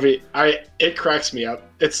 that movie! It cracks me up.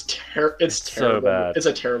 It's terrible. So bad. It's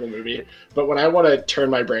a terrible movie. But when I want to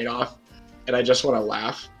turn my brain off, and I just want to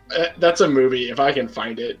laugh, that's a movie. If I can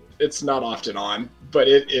find it, it's not often on, but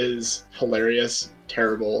it is hilarious,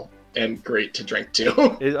 terrible, and great to drink to.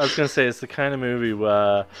 I was going to say, it's the kind of movie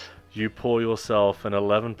where you pour yourself an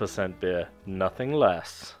 11% beer, nothing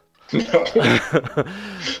less. No.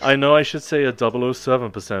 I know I should say a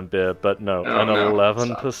 007% beer, but no, an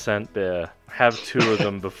 11% beer. Have 2 of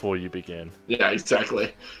them before you begin. Yeah,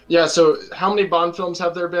 exactly. Yeah, so how many Bond films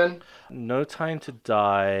have there been? No Time to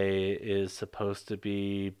Die is supposed to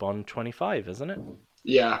be Bond 25, isn't it?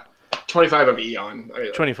 Yeah, 25 of Eon.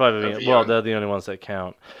 25 of Eon. Well, they're the only ones that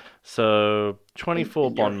count. So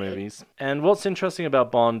 24 Bond movies. And what's interesting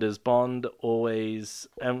about Bond is Bond always,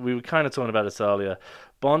 and we were kind of talking about this earlier,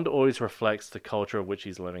 Bond always reflects the culture of which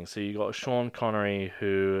he's living. So you got Sean Connery,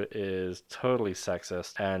 who is totally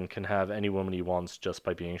sexist and can have any woman he wants just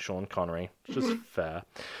by being Sean Connery, which is fair.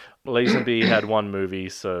 Lazenby had 1 movie,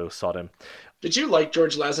 so sod him. Did you like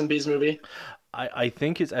George Lazenby's movie? I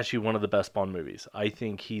think it's actually one of the best Bond movies. I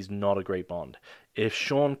think he's not a great Bond. If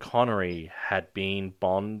Sean Connery had been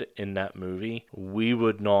Bond in that movie, we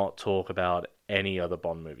would not talk about any other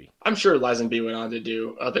Bond movie. I'm sure Lazenby went on to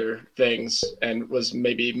do other things and was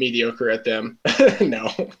maybe mediocre at them. No.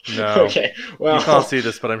 Okay. Well, you can't see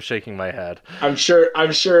this, but I'm shaking my head. I'm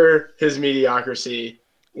sure his mediocrity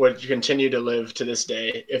would continue to live to this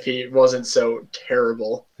day if he wasn't so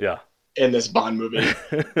terrible. Yeah. In this Bond movie,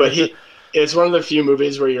 but it's one of the few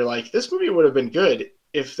movies where you're like, this movie would have been good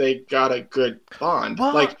if they got a good Bond.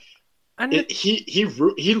 Well, like, he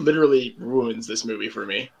literally ruins this movie for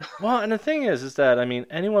me. Well, and the thing is that, I mean,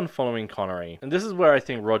 anyone following Connery, and this is where I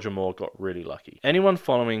think Roger Moore got really lucky. Anyone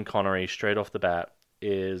following Connery straight off the bat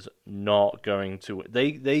is not going to.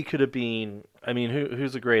 They could have been. I mean,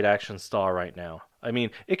 who's a great action star right now? I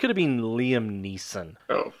mean, it could have been Liam Neeson.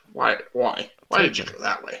 Oh, why? Why did you go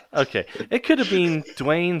that way? Okay, it could have been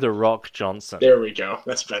Dwayne "The Rock" Johnson. There we go.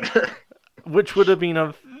 That's better. Which would have been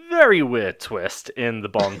a very weird twist in the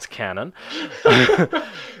Bond's canon.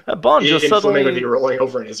 Bond just suddenly would be rolling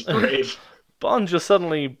over in his grave. Bond just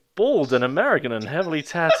suddenly bald and American and heavily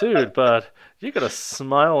tattooed, but you gotta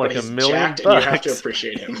smile like a million bucks. And you have to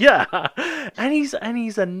appreciate him. Yeah, and he's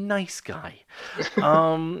a nice guy.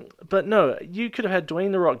 But no, you could have had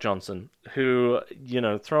Dwayne "The Rock" Johnson, who, you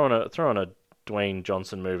know, throw on a Dwayne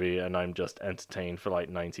Johnson movie and I'm just entertained for like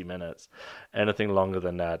 90 minutes. Anything longer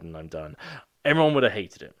than that and I'm done. Everyone would have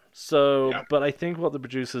hated him. So, yeah. But I think what the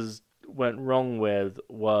producers went wrong with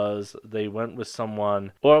was they went with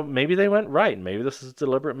someone, or maybe they went right. Maybe this is a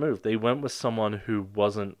deliberate move. They went with someone who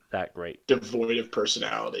wasn't that great. Devoid of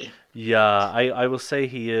personality. Yeah, I will say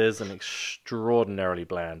he is an extraordinarily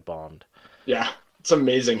bland Bond. Yeah, it's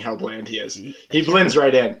amazing how bland he is. He blends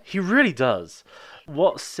right in. He really does.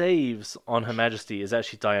 What saves on Her Majesty is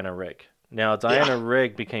actually Diana Rigg. Now, Diana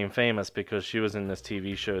Rigg became famous because she was in this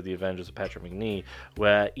TV show, The Avengers of Patrick Macnee,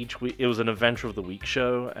 where each week it was an Adventure of the Week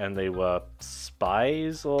show, and they were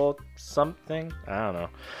spies or something. I don't know.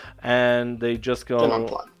 And they just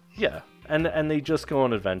go... Yeah. And they just go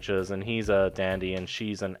on adventures, and he's a dandy, and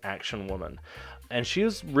she's an action woman. And she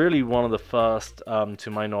was really one of the first, to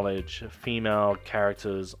my knowledge, female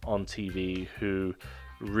characters on TV who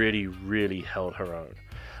really, really held her own.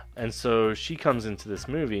 And so she comes into this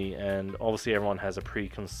movie, and obviously everyone has a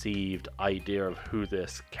preconceived idea of who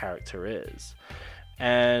this character is.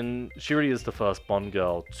 And she really is the first Bond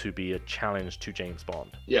girl to be a challenge to James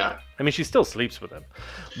Bond. Yeah. I mean, she still sleeps with him.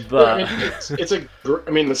 But yeah,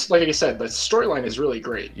 I mean, like I said, the storyline is really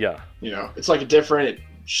great. Yeah. You know, it's like different, it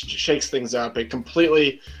shakes things up. It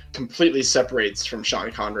completely separates from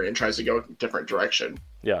Sean Connery and tries to go a different direction.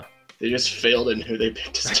 Yeah. They just failed in who they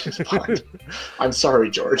picked as James Bond. I'm sorry,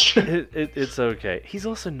 George. It's okay. He's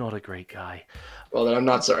also not a great guy. Well, then I'm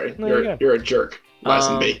not sorry. You're a jerk.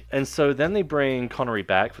 And so then they bring Connery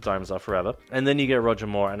back for Diamonds Are Forever, and then you get Roger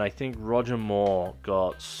Moore, and I think Roger Moore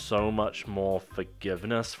got so much more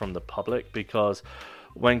forgiveness from the public because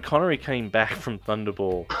when Connery came back from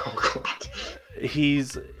Thunderball,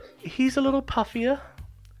 he's a little puffier,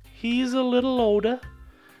 he's a little older,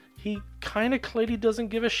 he kind of clearly doesn't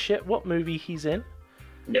give a shit what movie he's in.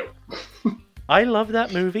 No. I love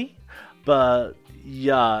that movie, but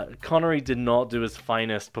yeah, Connery did not do his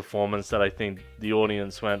finest performance that I think the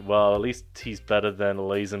audience went, well, at least he's better than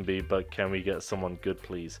Lazenby, but can we get someone good,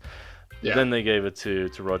 please? Yeah. Then they gave it to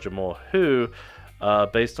Roger Moore, who,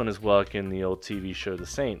 based on his work in the old TV show The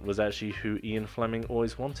Saint, was actually who Ian Fleming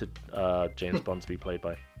always wanted James Bond to be played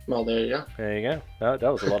by. Well, there you go. There you go.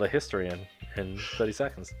 That was a lot of history in 30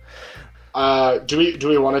 seconds. Do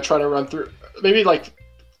we want to try to run through maybe like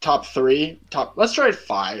top 3? Let's try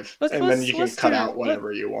 5, then you can cut out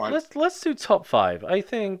whatever you want. Let's do top 5.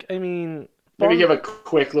 Maybe give a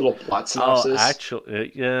quick little plot synopsis. Oh,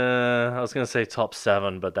 actually, yeah, I was gonna say top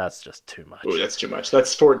 7, but that's just too much. Ooh, that's too much.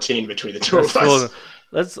 That's 14 between the two of us.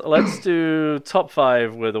 Let's do top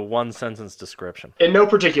 5 with a 1-sentence description. In no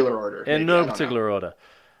particular order. In no particular order.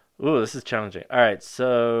 Ooh, this is challenging. All right,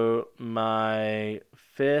 so my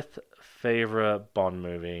 5th favorite Bond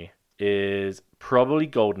movie is probably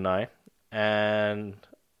GoldenEye, and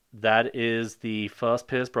that is the first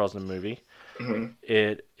Pierce Brosnan movie. Mm-hmm.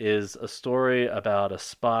 It is a story about a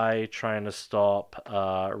spy trying to stop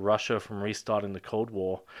Russia from restarting the Cold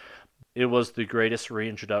War. It was the greatest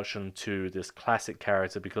reintroduction to this classic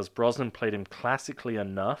character because Brosnan played him classically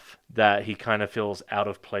enough that he kind of feels out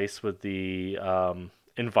of place with the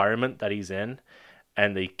environment that he's in,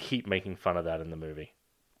 and they keep making fun of that in the movie.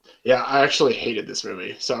 Yeah, I actually hated this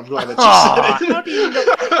movie, so I'm glad that you said it. How do you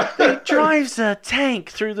know? He drives a tank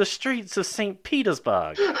through the streets of St.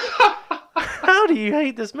 Petersburg. How do you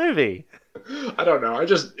hate this movie? I don't know. It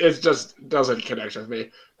just doesn't connect with me.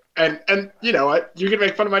 And you know what? You can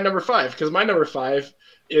make fun of my number 5 because my number 5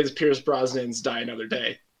 is Pierce Brosnan's Die Another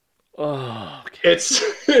Day. Oh, okay.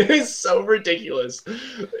 It's so ridiculous.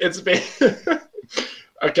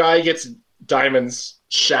 A guy gets diamonds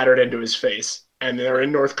shattered into his face, and they're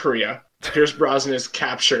in North Korea. Pierce Brosnan is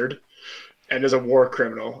captured and is a war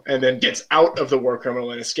criminal, and then gets out of the war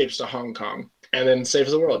criminal and escapes to Hong Kong, and then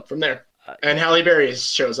saves the world from there. And Halle Berry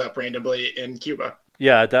shows up randomly in Cuba.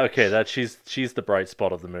 Yeah, she's the bright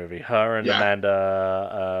spot of the movie. Her and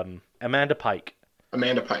Amanda Pike.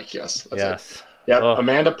 Amanda Pike, yes. Yes. It. Yep, oh.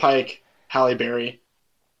 Amanda Pike, Halle Berry,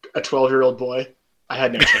 a 12-year-old boy. I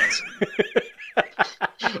had no chance.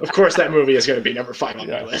 Of course, that movie is going to be number 5 on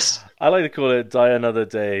my list. I like to call it Die Another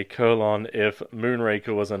Day, if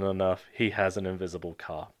Moonraker wasn't enough, he has an invisible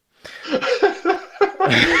car.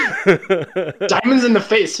 Diamonds in the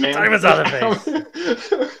face, man. Diamonds on the face.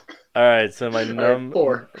 All right, so my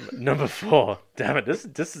number 4. Damn it, this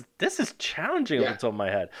is challenging off the top of my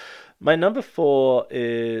head. My number 4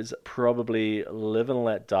 is probably Live and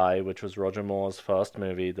Let Die, which was Roger Moore's first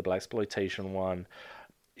movie, the blaxploitation one.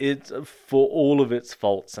 It's for all of its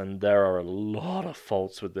faults, and there are a lot of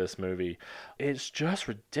faults with this movie. It's just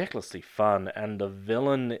ridiculously fun, and the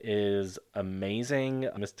villain is amazing,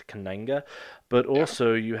 Mr. Kananga, but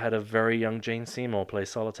also you had a very young Jane Seymour play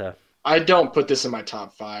Solitaire. I don't put this in my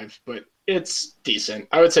top 5, but it's decent.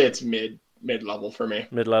 I would say it's mid-level for me.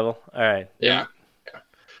 Mid-level? All right. Yeah.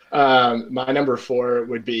 My number 4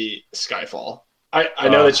 would be Skyfall. I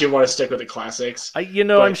know that you want to stick with the classics.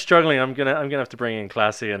 I'm struggling. I'm gonna have to bring in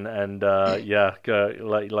classy and go let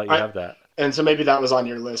you have that. And so maybe that was on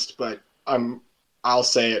your list, but I'll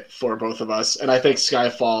say it for both of us. And I think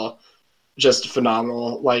Skyfall, just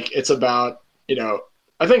phenomenal. Like, it's about, I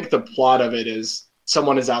think the plot of it is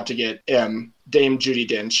someone is out to get Dame Judi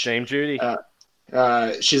Dench. Dame Judy.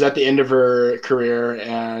 She's at the end of her career,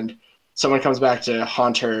 and someone comes back to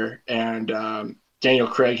haunt her, and Daniel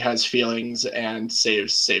Craig has feelings and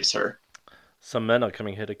saves her. Some men are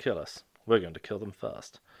coming here to kill us. We're going to kill them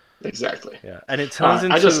first. Exactly. Yeah, and it turns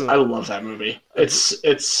into. I love that movie. It's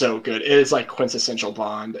so good. It is like quintessential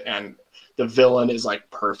Bond, and the villain is like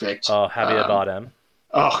perfect. Oh, Javier Bardem.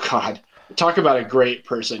 Oh God, talk about a great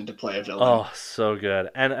person to play a villain. Oh, so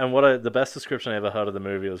good. And the best description I ever heard of the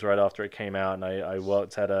movie was right after it came out, and I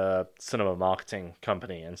worked at a cinema marketing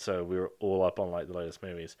company, and so we were all up on like the latest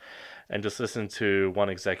movies. And just listen to one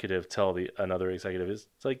executive tell another executive, it's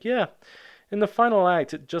like, yeah, in the final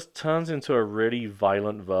act, it just turns into a really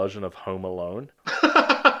violent version of Home Alone.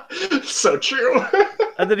 So true.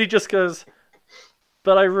 And then he just goes,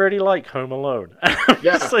 but I really like Home Alone.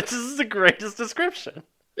 Yeah. So this is the greatest description.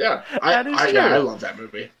 Yeah, I love that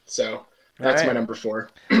movie. So that's my number 4.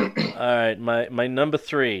 All right, my number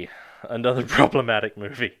 3, another problematic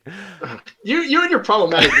movie. You and your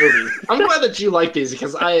problematic movie. I'm glad that you like these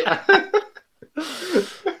because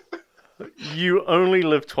You Only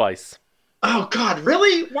Live Twice. Oh God,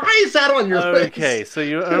 really? Why is that on your list? Okay, so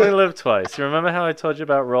You Only Live Twice. You remember how I told you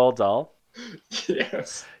about Roald Dahl?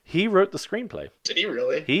 Yes. He wrote the screenplay. Did he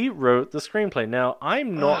really? He wrote the screenplay. Now,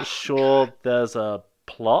 I'm not sure there's a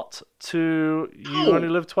plot to You Only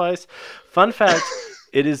Live Twice. Fun fact,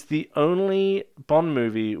 it is the only Bond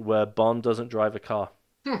movie where Bond doesn't drive a car.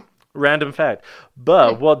 Random fact.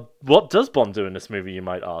 But what does Bond do in this movie, you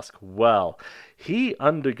might ask? Well, he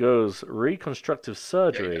undergoes reconstructive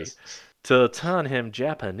surgery to turn him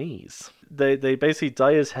Japanese. They basically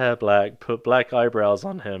dye his hair black, put black eyebrows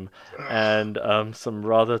on him, and some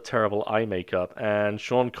rather terrible eye makeup. And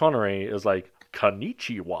Sean Connery is like,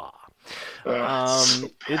 Konnichiwa.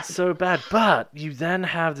 It's so bad. But you then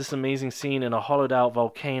have this amazing scene in a hollowed out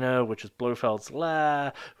volcano, which is Blofeld's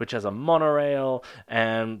lair, which has a monorail,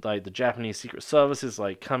 and like the Japanese Secret Services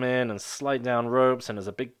like come in and slide down ropes, and there's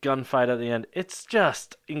a big gunfight at the end. It's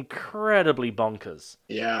just incredibly bonkers.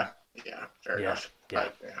 Yeah, fair enough. Yeah.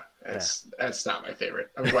 That's not my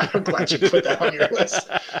favorite. I'm glad you put that on your list.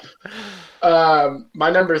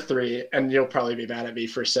 My number 3, and you'll probably be mad at me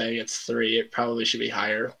for saying it's 3. It probably should be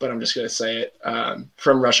higher, but I'm just going to say it.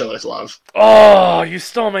 From Russia with Love. Oh, you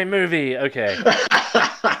stole my movie. Okay.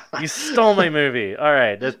 You stole my movie. All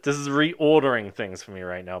right. This is reordering things for me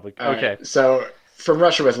right now. But okay. Right, so From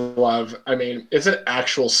Russia with Love, I mean, it's an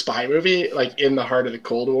actual spy movie, like in the heart of the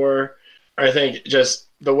Cold War. I think just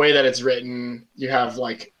the way that it's written, you have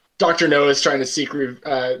like Dr. No is trying to seek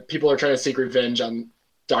people are trying to seek revenge on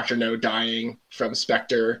Dr. No dying from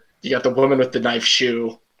Spectre. You got the woman with the knife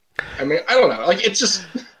shoe. I mean, I don't know. Like, it's just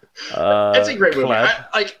it's a great movie.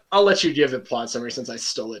 I'll let you give the plot summary since I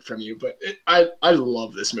stole it from you, but I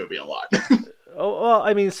love this movie a lot. Oh, well,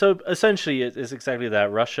 I mean, so essentially it's exactly that.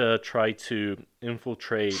 Russia tried to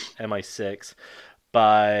infiltrate MI6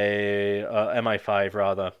 MI5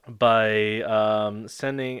 rather, by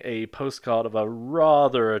sending a postcard of a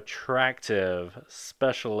rather attractive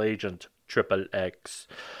special agent XXX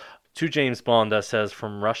to James Bond that says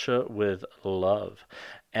 "From Russia with Love,"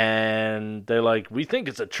 and they're like, "We think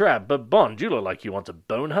it's a trap, but Bond, you look like you want to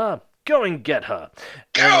bone her. Go and get her.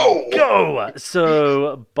 Go!"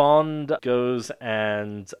 So Bond goes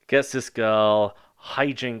and gets this girl.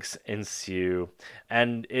 Hijinks ensue,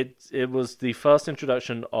 and it was the first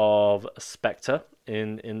introduction of Spectre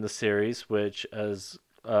in the series, which is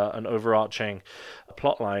an overarching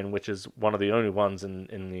plot line, which is one of the only ones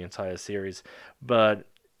in the entire series. But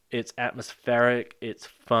it's atmospheric, it's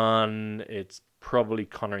fun, it's probably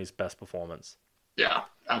Connery's best performance. Yeah,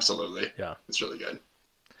 absolutely. Yeah, it's really good.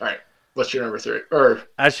 All right. What's your number 3? Or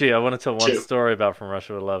actually, I want to tell one story about From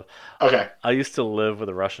Russia with Love. Okay. I used to live with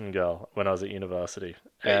a Russian girl when I was at university,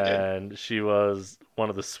 and she was one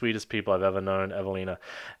of the sweetest people I've ever known, Evelina.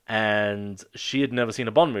 And she had never seen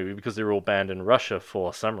a Bond movie because they were all banned in Russia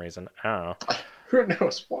for some reason. I don't know. Who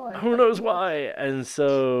knows why? Who knows why? And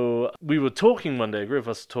so we were talking one day, a group of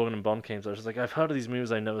us were talking, and Bond came. So I was like, I've heard of these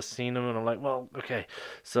movies, I've never seen them. And I'm like, well, okay.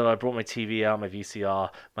 So I brought my TV out, my VCR,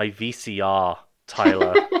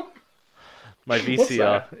 Tyler. My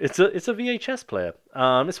VCR. It's a VHS player.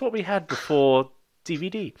 It's what we had before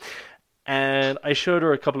DVD. And I showed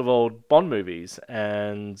her a couple of old Bond movies,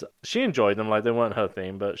 and she enjoyed them. Like, they weren't her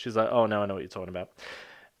thing, but she's like, "Oh, now I know what you're talking about."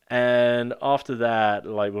 And after that,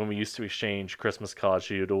 like when we used to exchange Christmas cards,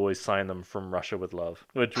 she would always sign them "From Russia with Love,"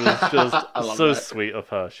 which was just so sweet of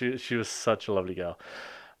her. She was such a lovely girl.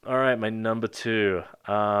 All right, my number 2.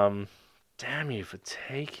 Damn you for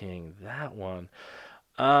taking that one.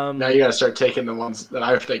 Now you gotta start taking the ones that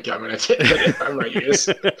I think I'm gonna take. I'm gonna use.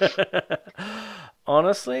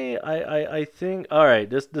 Honestly, I think, all right,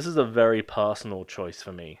 this is a very personal choice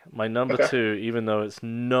for me. My number 2, even though it's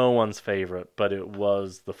no one's favorite, but it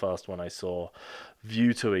was the first one I saw,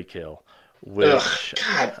 View to a Kill. Which...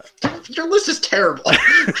 God, your list is terrible.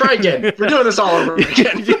 Try again. We're doing this all over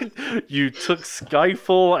again. You took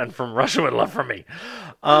Skyfall and From Russia with Love from me.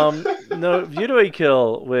 No, View to a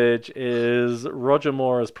Kill, which is Roger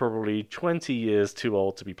Moore is probably 20 years too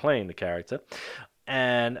old to be playing the character,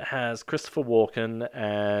 and has Christopher Walken,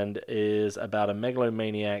 and is about a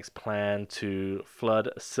megalomaniac's plan to flood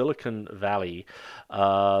Silicon Valley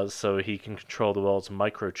so he can control the world's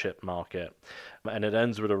microchip market. And it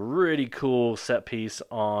ends with a really cool set piece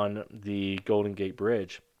on the Golden Gate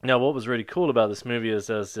Bridge. Now, what was really cool about this movie is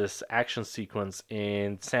there's this action sequence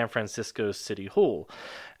in San Francisco City Hall,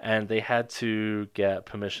 and they had to get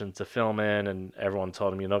permission to film in, and everyone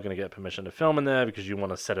told them, you're not going to get permission to film in there because you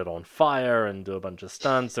want to set it on fire and do a bunch of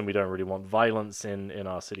stunts, and we don't really want violence in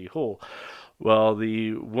our City Hall. Well,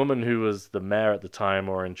 the woman who was the mayor at the time,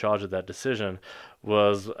 or in charge of that decision,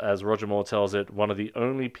 was, as Roger Moore tells it, one of the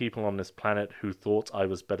only people on this planet who thought I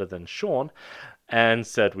was better than Sean, and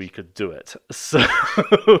said we could do it. So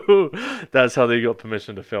that's how they got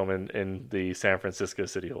permission to film in the San Francisco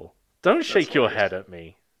City Hall. Don't shake your head at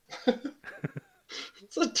me.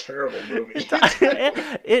 It's a terrible movie.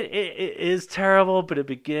 It is terrible, but it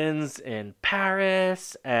begins in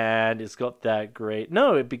Paris, and it's got that great...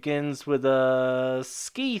 No, it begins with a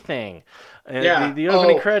ski thing. Yeah. The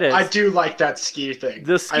opening credits. I do like that ski thing.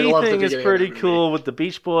 The ski thing is pretty cool with the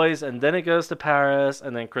Beach Boys, and then it goes to Paris,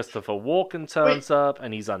 and then Christopher Walken turns up,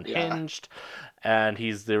 and he's unhinged, and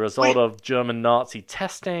he's the result of German Nazi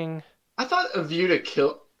testing. I thought A View to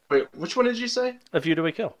Kill... Wait, which one did you say? A View to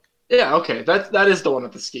a Kill. Yeah, okay. That is the one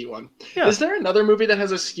with the ski one. Yeah. Is there another movie that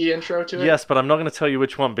has a ski intro to it? Yes, but I'm not going to tell you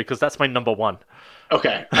which one because that's my number one.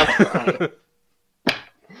 Okay.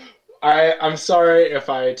 I'm sorry if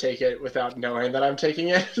I take it without knowing that I'm taking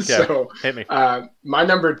it. Yeah, so hit me. My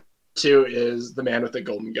number 2 is The Man with the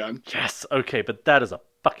Golden Gun. Yes, okay, but that is a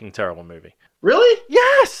fucking terrible movie. Really?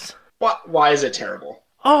 Yes! Why is it terrible?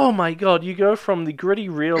 Oh my god, you go from the gritty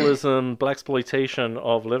realism, blaxploitation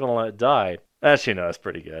of Live and Let Die. Actually, no, it's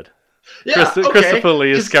pretty good. Yeah, Christopher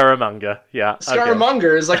Lee is Scaramanga. Yeah,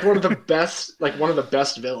 Scaramanga is like one of the best,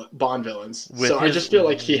 Bond villains. I just feel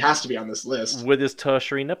like he has to be on this list with his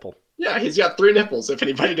tertiary nipple. Yeah, he's got 3 nipples. If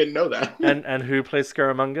anybody didn't know that. And who plays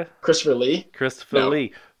Scaramanga? Christopher Lee. Christopher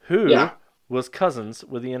Lee, who was cousins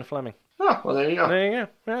with Ian Fleming. Oh, well, there you go. There you go.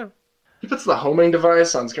 Yeah. He puts the homing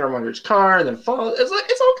device on Scaramanga's car and then falls. It's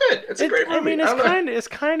all good. It's a great movie. I mean, it's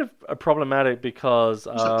kind of problematic because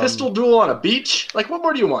there's a pistol duel on a beach. Like, what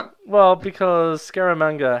more do you want? Well, because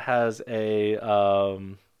Scaramanga has a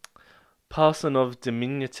person of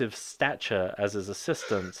diminutive stature as his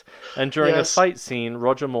assistant, and during a fight scene,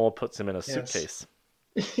 Roger Moore puts him in a suitcase.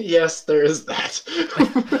 Yes, there is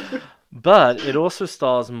that. But it also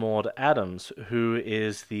stars Maud Adams, who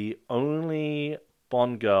is the only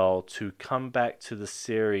Bond girl to come back to the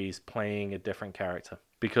series playing a different character,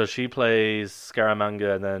 because she plays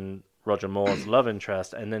Scaramanga and then Roger Moore's love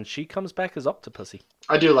interest, and then she comes back as Octopussy.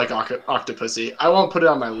 I do like Octopussy. I won't put it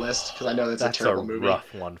on my list because I know that's a terrible movie.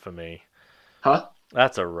 That's a rough one for me. Huh?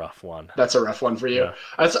 That's a rough one. That's a rough one for you. Yeah.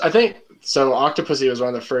 I think so. Octopussy was one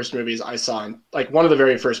of the first movies I saw, one of the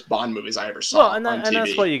very first Bond movies I ever saw on TV. And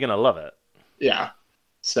that's why you're gonna love it. Yeah.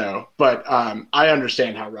 So, but I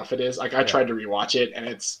understand how rough it is. Like, I tried to rewatch it, and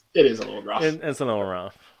it is a little rough. It's a little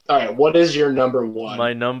rough. All right, what is your number 1?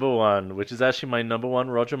 My number 1, which is actually my number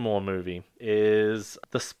 1 Roger Moore movie, is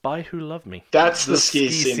The Spy Who Loved Me. That's the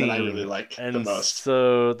ski scene that I really like the most.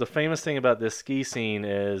 So the famous thing about this ski scene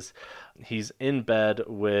is he's in bed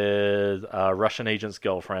with a Russian agent's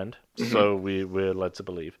girlfriend, so we're led to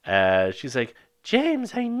believe. She's like,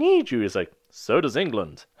 James, I need you. He's like, so does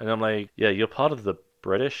England. And I'm like, yeah, you're part of the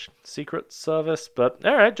British Secret Service, but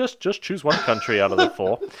all right, just choose one country out of the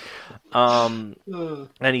 4.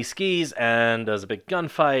 And he skis, and there's a big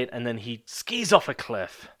gunfight, and then he skis off a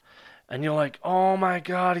cliff, and you're like, oh my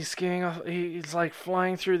god, he's skiing off, he's like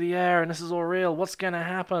flying through the air, and this is all real, what's gonna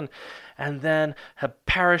happen? And then her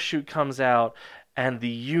parachute comes out, and the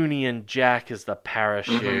Union Jack is the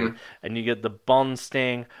parachute, and you get the Bond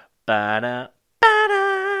sting, ba-da, ba-da.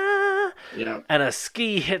 Yeah. And a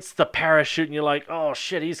ski hits the parachute, and you're like, oh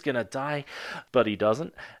shit, he's gonna die. But he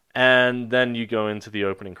doesn't. And then you go into the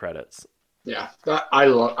opening credits. Yeah, I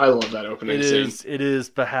love that opening scene. It is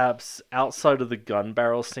perhaps, outside of the gun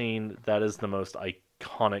barrel scene, that is the most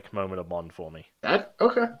iconic moment of Bond for me.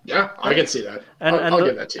 Okay. Yeah, I can see that. I'll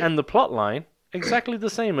give that to you. And the plot line, exactly the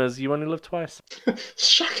same as You Only Live Twice.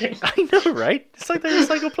 Shocking. I know, right? It's like they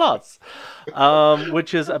recycle plots.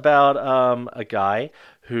 Which is about a guy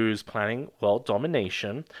who's planning world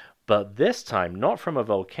domination, but this time not from a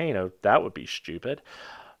volcano. That would be stupid.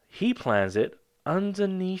 He plans it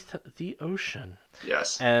underneath the ocean.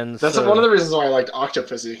 Yes. And that's one of the reasons why I liked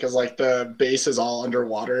Octopussy, because like the base is all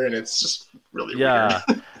underwater and it's just really weird.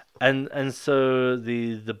 And so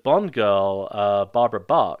the Bond girl, Barbara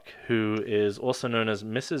Bach, who is also known as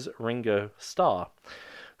Mrs. Ringo Starr,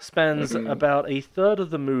 spends about a third of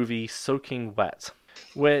the movie soaking wet,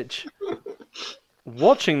 which,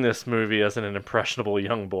 watching this movie as an impressionable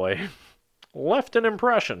young boy, left an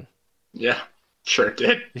impression. Yeah, sure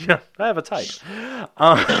did. Yeah, I have a type.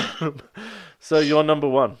 So you're number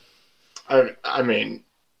 1. I mean,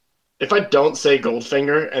 If I don't say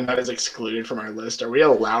Goldfinger and that is excluded from our list, are we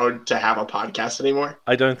allowed to have a podcast anymore?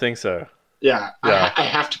 I don't think so. Yeah. I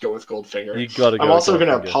have to go with Goldfinger. You gotta go. I'm also going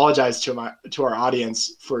to apologize to our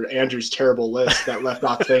audience for Andrew's terrible list that left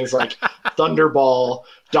off things like Thunderball,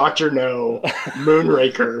 Dr. No,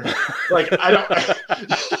 Moonraker. Like I don't.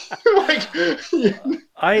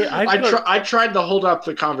 I tried to hold up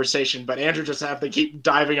the conversation, but Andrew just had to keep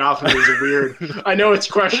diving off of these weird. I know it's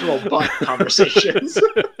questionable, but conversations.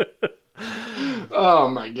 Oh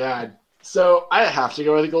my god. So I have to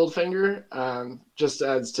go with Goldfinger, just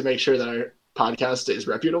as to make sure that our podcast is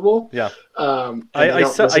reputable. Yeah. I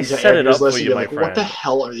set it up for you, my friend. What the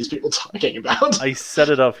hell are these people talking about? I set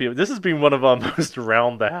it up for you. This has been one of our most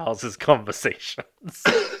round the houses conversations.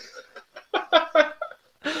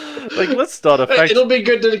 Like, let's start a fact. It'll be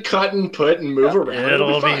good to cut and put and move around.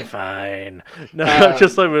 It'll be fine. No,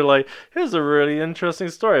 just like we're like, here's a really interesting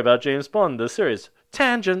story about James Bond, the series.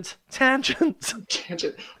 Tangent. I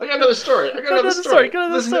got another story.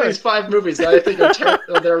 Listen to these 5 movies that I think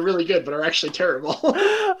are they're really good, but are actually terrible.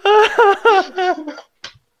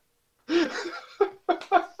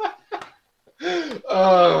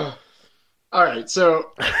 All right,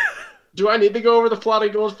 so do I need to go over the plot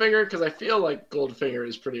of Goldfinger? Because I feel like Goldfinger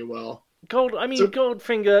is pretty well.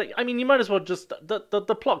 Goldfinger. I mean, you might as well just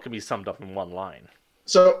the plot could be summed up in one line.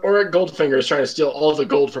 So, or Goldfinger is trying to steal all the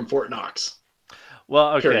gold from Fort Knox.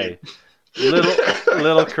 Well, okay.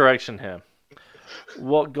 Little correction here.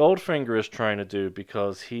 What Goldfinger is trying to do,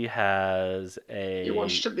 because he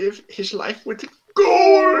wants to live his life with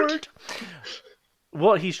gold.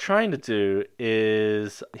 What he's trying to do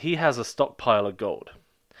is he has a stockpile of gold.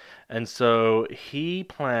 And so he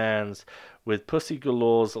plans with Pussy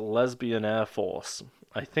Galore's Lesbian Air Force.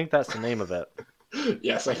 I think that's the name of it.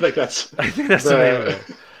 Yes, I think that's the name of it.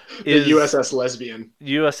 The USS Lesbian.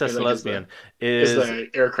 USS Lesbian is the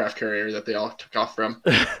aircraft carrier that they all took off from.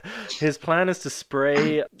 His plan is to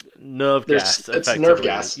spray nerve gas. It's nerve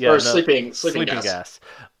gas, or sleeping gas.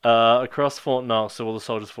 Across Fort Knox, so all the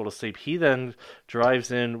soldiers fall asleep. He then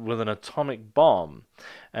drives in with an atomic bomb,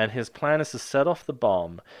 and his plan is to set off the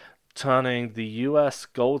bomb, turning the U.S.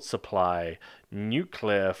 gold supply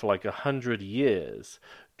nuclear for like 100 years,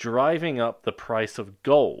 driving up the price of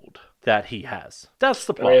gold that he has. That's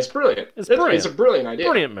the plot. I mean, it's brilliant. It's brilliant. It's a brilliant idea.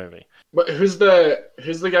 Brilliant movie. But who's the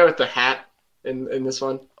guy with the hat in this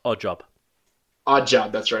one? Oddjob,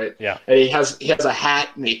 that's right. Yeah. And he has a hat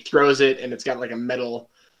and he throws it and it's got like a metal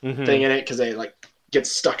thing in it because they like get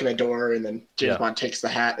stuck in a door and then James Bond takes the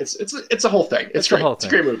hat. It's a whole thing. It's great. It's a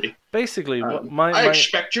great movie. Basically, I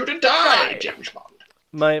expect you to die, James Bond.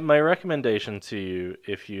 My recommendation to you,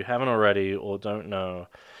 if you haven't already or don't know,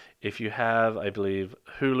 if you have, I believe,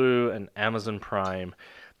 Hulu and Amazon Prime,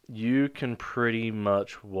 you can pretty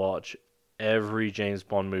much watch every James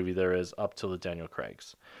Bond movie there is up till the Daniel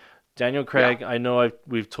Craig's. Daniel Craig, yeah. I know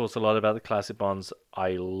we've talked a lot about the classic Bonds.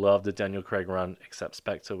 I love the Daniel Craig run, except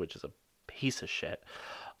Spectre, which is a piece of shit.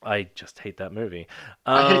 I just hate that movie.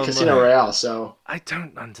 I hate Casino Royale, so... I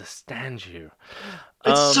don't understand you.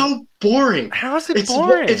 It's so boring. How is it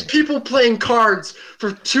boring? It's people playing cards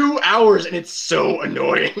for 2 hours, and it's so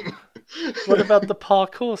annoying. What about the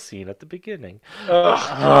parkour scene at the beginning?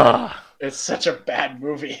 It's such a bad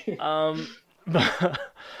movie. I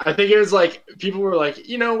think it was like, people were like,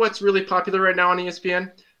 you know what's really popular right now on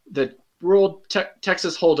ESPN? The World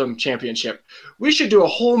Texas Hold'em Championship. We should do a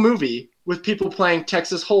whole movie with people playing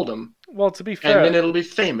Texas Hold'em. Well, to be fair, and then it'll be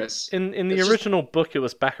famous. In the original book, it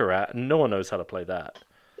was Baccarat, and no one knows how to play that.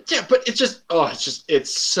 Yeah, but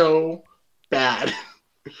it's so bad.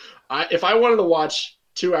 If I wanted to watch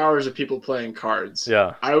 2 hours of people playing cards,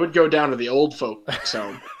 I would go down to the old folks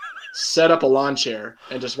home, set up a lawn chair,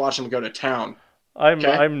 and just watch them go to town.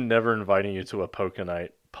 I'm never inviting you to a poker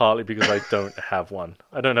night. Partly because I don't have one.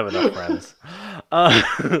 I don't have enough friends.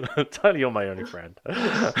 Tyler, you're my only friend.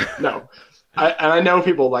 No. I know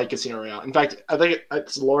people like Casino Royale. In fact, I think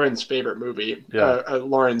it's Lauren's favorite movie. Yeah.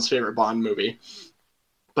 Lauren's favorite Bond movie.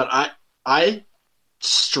 But I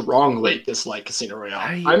strongly dislike Casino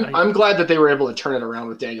Royale. I'm glad that they were able to turn it around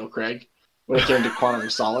with Daniel Craig when it came to Quantum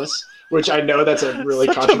of Solace. Which I know that's a really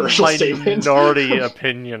controversial statement. Minority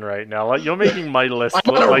opinion right now. Like, you're making my list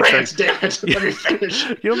look like damn it. Let me finish.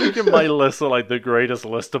 You're making my list look like the greatest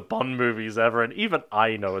list of Bond movies ever, and even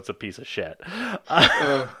I know it's a piece of shit.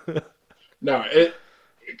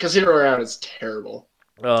 Casino Royale is terrible.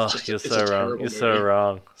 Oh, you're so wrong. You're so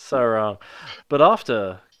wrong. So wrong. But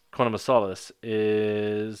after Quantum of Solace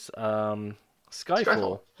is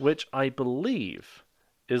Skyfall, which I believe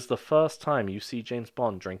is the first time you see James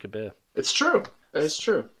Bond drink a beer. It's true. It's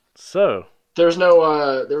true. So there was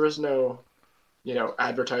no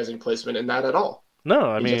advertising placement in that at all.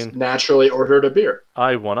 No, He just naturally ordered a beer.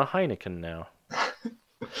 I want a Heineken now.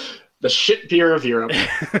 The shit beer of Europe.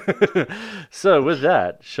 So with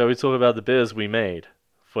that, shall we talk about the beers we made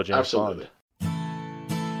for James Bond?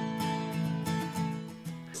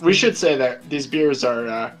 We should say that these beers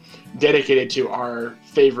are dedicated to our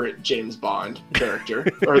favorite James Bond character,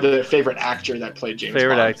 or the favorite actor that played James Bond.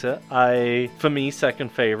 Favorite actor. For me,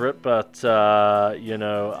 second favorite, but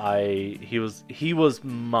he was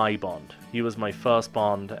my Bond. He was my first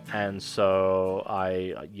Bond, and so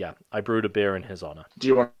I brewed a beer in his honor. Do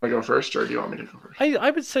you want to go first, or do you want me to go first? I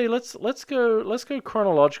would say let's go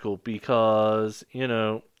chronological, because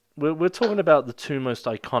we're talking about the two most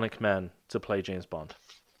iconic men to play James Bond.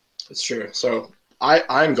 That's true. So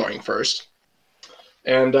I'm going first.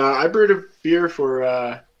 And I brewed a beer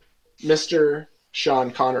for Mr. Sean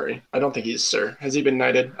Connery. I don't think he's Sir. Has he been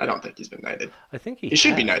knighted? I don't think he's been knighted. I think he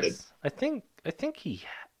should be knighted. I think he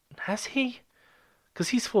has he? Because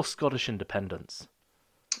he's for Scottish independence.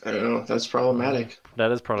 I don't know. That's problematic.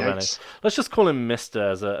 That is problematic. Yikes. Let's just call him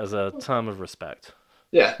Mr. as a term of respect.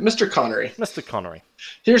 Yeah, Mr. Connery. Mr. Connery.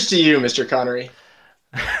 Here's to you, Mr. Connery.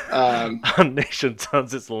 Our nation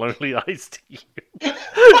turns its lonely eyes to you.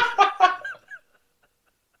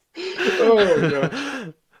 Oh,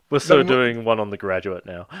 no. We're doing one on The Graduate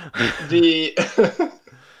now.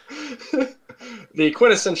 The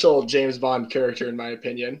quintessential James Bond character, in my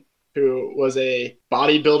opinion, who was a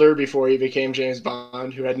bodybuilder before he became James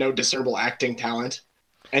Bond, who had no discernible acting talent.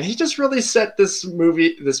 And he just really set this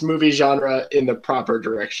movie genre in the proper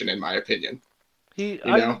direction, in my opinion.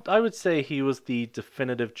 I would say he was the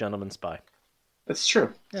definitive gentleman spy. That's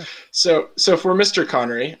true. Yeah. So for Mr.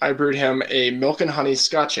 Connery, I brewed him a milk and honey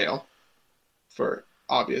Scotch ale, for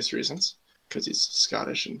obvious reasons, because he's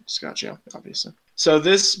Scottish and Scotch ale, obviously. So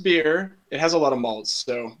this beer, it has a lot of malts,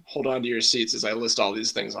 so hold on to your seats as I list all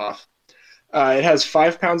these things off. It has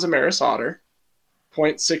 5 pounds of Maris Otter,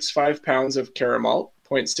 0.65 pounds of caramel,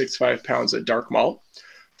 0.65 pounds of dark malt,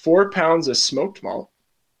 4 pounds of smoked malt,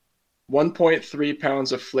 1.3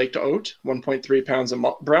 pounds of flaked oat, 1.3 pounds of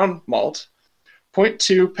brown malt,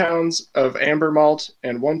 0.2 pounds of amber malt,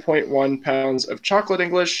 and 1.1 pounds of chocolate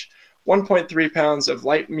English, 1.3 pounds of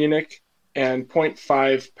light Munich, and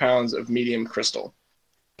 0.5 pounds of medium crystal.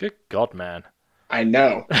 Good God, man. I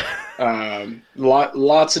know.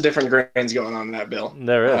 Lots of different grains going on in that bill.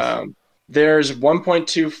 There is. There's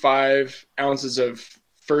 1.25 ounces of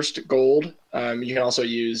first gold. You can also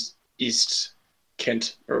use East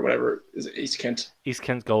Kent or whatever. Is it East Kent? East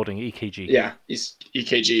Kent Golding, EKG. Yeah,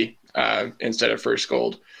 EKG instead of first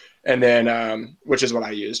gold. And then, which is what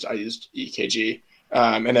I used. I used EKG.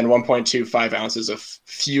 And then 1.25 ounces of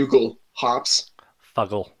Fugel hops.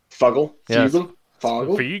 Fugel. Yes.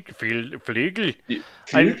 Fugel.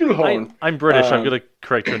 I'm British. I'm going to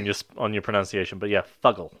correct you on your pronunciation, but yeah,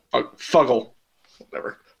 Fugel. Fugel.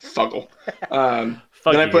 Whatever. Fugel. Then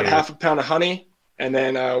I put half a pound of honey and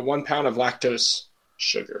then 1 pound of lactose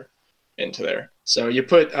sugar into there. So you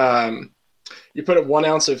put 1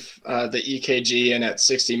 ounce of the EKG in at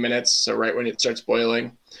 60 minutes, so right when it starts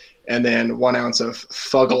boiling, and then 1 ounce of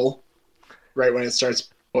Fugel right when it starts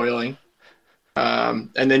boiling.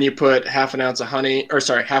 And then you put half a pound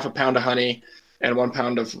of honey and 1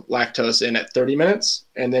 pound of lactose in at 30 minutes.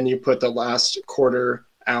 And then you put the last quarter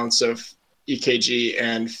ounce of EKG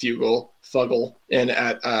and Fugel in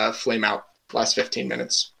at flame out, last 15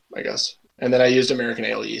 minutes, I guess. And then I used American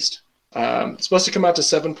Ale yeast. It's supposed to come out to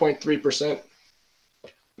 7.3%.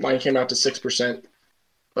 Mine came out to 6%,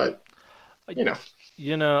 but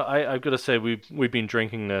I've got to say we've been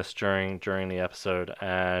drinking this during the episode,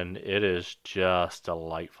 and it is just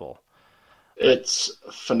delightful. It's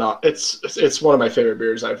phenomenal. It's one of my favorite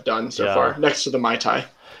beers I've done so far, next to the Mai Tai.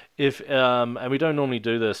 And we don't normally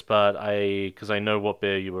do this, but because I know what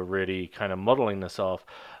beer you were really kind of modeling this off.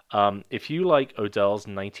 If you like Odell's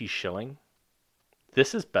 90 Shilling,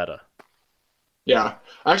 this is better. Yeah,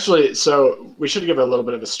 actually, so we should give a little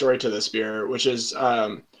bit of a story to this beer, which is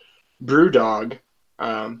Brewdog,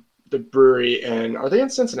 the brewery, and are they in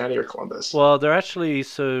Cincinnati or Columbus? Well, they're actually,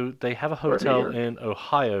 so they have a hotel in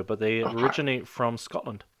Ohio, but they originate from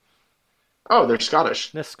Scotland. Oh, they're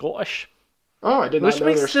Scottish. They're Scottish. Oh, I did not know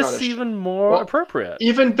they were Scottish. Which makes this even more appropriate.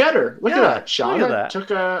 Even better. Look at that, Sean. Look at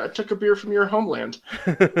that. I took a beer from your homeland.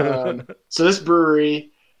 So this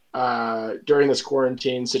brewery, during this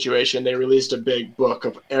quarantine situation, they released a big book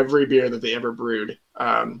of every beer that they ever brewed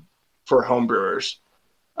for home brewers.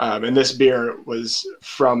 And this beer was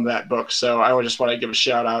from that book. So I just want to give a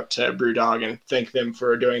shout out to Brewdog and thank them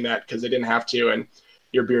for doing that, because they didn't have to, and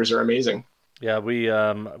your beers are amazing. Yeah, we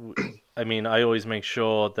I mean, I always make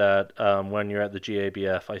sure that when you're at the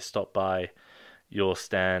GABF, I stop by your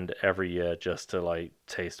stand every year just to like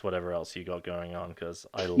taste whatever else you got going on, because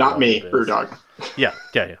I not me, Brewdog. Yeah.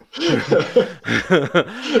 I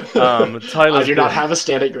do not have a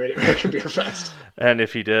stand at Great American Beer Fest. And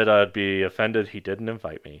if he did, I'd be offended he didn't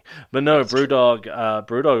invite me. But no, Brewdog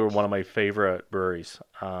are one of my favorite breweries.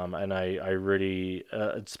 And I really,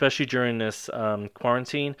 especially during this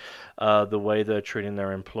quarantine, the way they're treating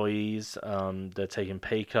their employees, they're taking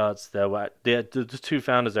pay cuts. The two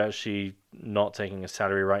founders are actually not taking a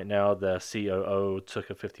salary right now. Their COO took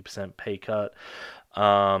a 50% pay cut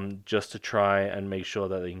just to try and make sure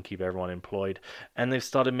that they can keep everyone employed. And they've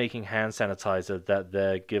started making hand sanitizer that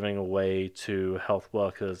they're giving away to health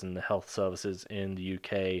workers and the health services in the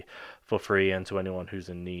UK for free and to anyone who's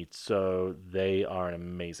in need. So they are an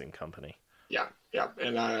amazing company. Yeah.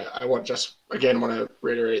 And I want to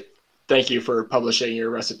reiterate, thank you for publishing your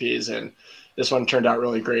recipes, and this one turned out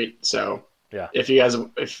really great. So yeah,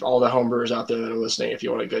 if all the homebrewers out there that are listening, if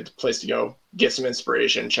you want a good place to go get some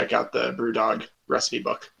inspiration, check out the Brewdog recipe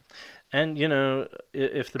book. And, you know,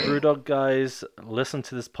 if the Brewdog guys listen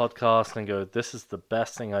to this podcast and go, this is the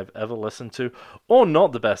best thing I've ever listened to, or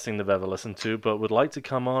not the best thing they've ever listened to, but would like to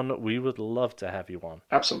come on, we would love to have you on.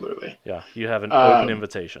 Absolutely. Yeah, you have an open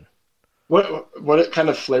invitation. What kind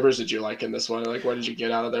of flavors did you like in this one? Like, what did you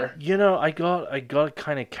get out of there? You know, I got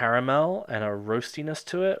kind of caramel and a roastiness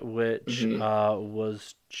to it, which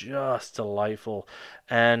was just delightful.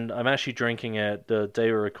 And I'm actually drinking it the day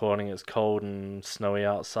we're recording. It's cold and snowy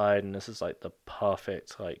outside, and this is like the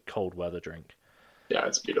perfect like cold weather drink. Yeah,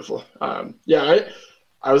 it's beautiful. I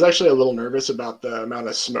was actually a little nervous about the amount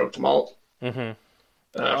of smoked malt.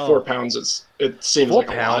 4 pounds, it seems like a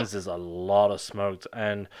lot. 4 pounds is a lot of smoked,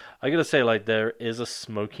 and I gotta say, like, there is a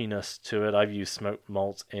smokiness to it. I've used smoked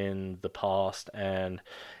malts in the past, and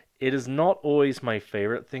it is not always my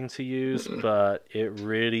favorite thing to use, but it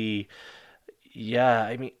really,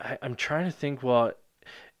 I mean, I'm trying to think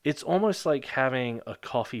it's almost like having a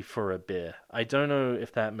coffee for a beer. I don't know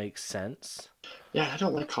if that makes sense. Yeah, I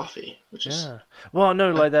don't like coffee, which is... Well,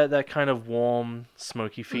 no, like that kind of warm,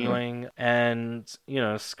 smoky feeling. And, you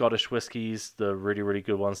know, Scottish whiskies, the really, really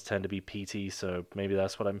good ones tend to be peaty, so maybe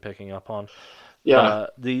that's what I'm picking up on. Yeah.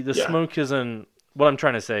 The smoke isn't... What I'm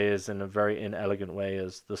trying to say is, in a very inelegant way,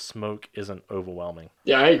 is the smoke isn't overwhelming.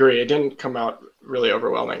 Yeah, I agree. It didn't come out really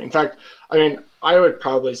overwhelming. In fact, I mean, I would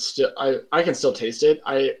probably still... I can still taste it.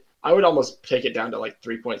 I would almost take it down to like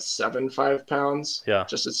 3.75 pounds. Yeah.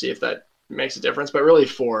 Just to see if that makes a difference. But really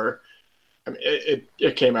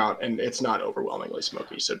it came out and it's not overwhelmingly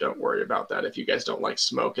smoky. So don't worry about that. If you guys don't like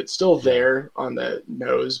smoke, it's still there on the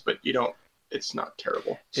nose, but it's not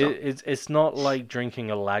terrible. So. It's not like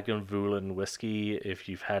drinking a Lagavulin whiskey, if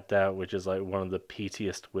you've had that, which is like one of the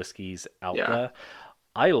peatiest whiskeys out there.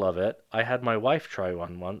 I love it. I had my wife try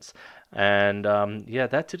one once, and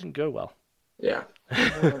that didn't go well. Yeah,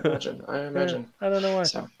 I imagine. I don't know why.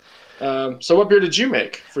 So what beer did you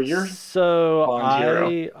make for your Bond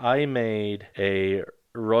hero? I made a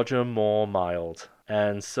Roger Moore mild,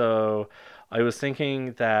 and so I was thinking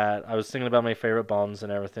about my favorite Bonds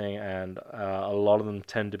and everything, and a lot of them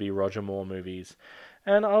tend to be Roger Moore movies,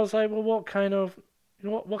 and I was like, well, what kind of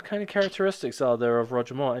characteristics are there of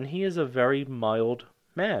Roger Moore? And he is a very mild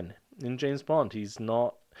man in James Bond. He's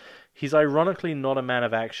ironically not a man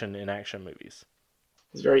of action in action movies.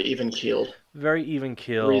 He's very even-keeled. Very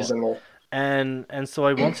even-keeled. Reasonable. And so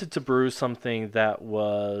I wanted to brew something that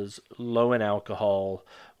was low in alcohol,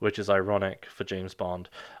 which is ironic for James Bond,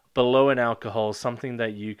 but low in alcohol, something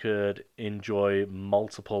that you could enjoy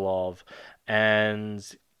multiple of, and,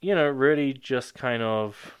 you know, really just kind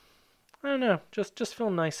of, I don't know, just feel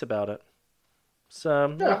nice about it.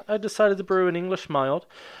 So I decided to brew an English mild.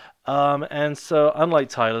 And so, unlike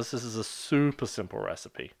Tyler's, this is a super simple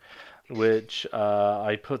recipe, which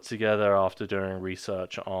I put together after doing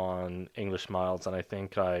research on English milds, and I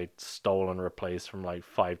think I stole and replaced from like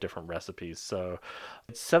 5 different recipes. So,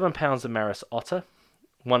 it's 7 pounds of Maris Otter,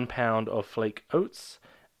 1 pound of flake oats,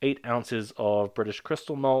 8 ounces of British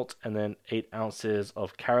crystal malt, and then 8 ounces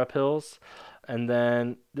of carapils. And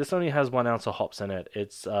then this only has 1 ounce of hops in it.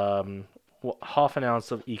 It's half an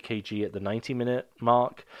ounce of EKG at the 90-minute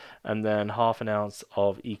mark, and then half an ounce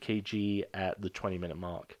of EKG at the 20-minute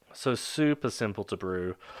mark. So super simple to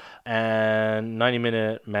brew, and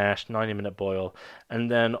 90-minute mash, 90-minute boil, and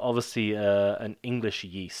then obviously an English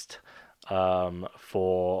yeast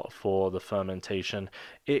for the fermentation.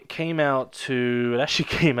 It actually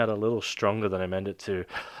came out a little stronger than I meant it to.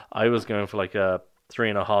 I was going for like a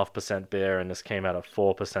 3.5% beer, and this came out at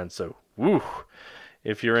 4%. So woo.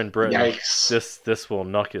 If you're in Britain, Yikes. this will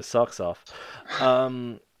knock your socks off.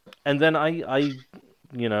 And then I,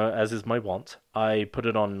 as is my wont, I put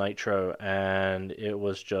it on nitro, and it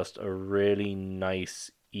was just a really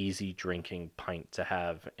nice, easy drinking pint to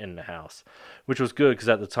have in the house, which was good because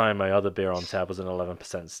at the time my other beer on tap was an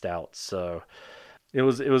 11% stout, so it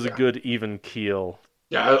was a good even keel.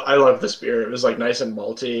 Yeah, I love this beer. It was like nice and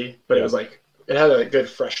malty, but it was like it had a good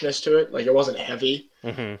freshness to it. Like it wasn't heavy.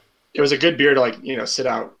 Mm-hmm. It was a good beer to sit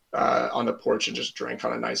out on the porch and just drink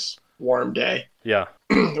on a nice warm day. Yeah.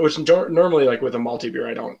 Which normally, like with a malty beer,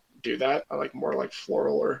 I don't do that. I like more like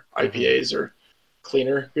floral or IPAs or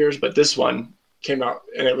cleaner beers. But this one came out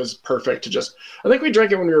and it was perfect to just. I think we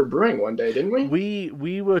drank it when we were brewing one day, didn't we?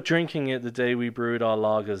 We were drinking it the day we brewed our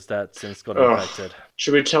lagers that since got infected.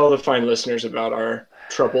 Should we tell the fine listeners about our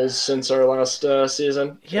troubles since our last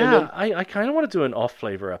season? Yeah, I kind of want to do an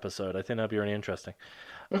off-flavor episode. I think that'd be really interesting.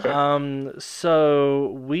 Okay.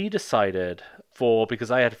 So we decided because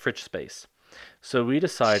I had fridge space. So we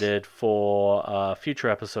decided for future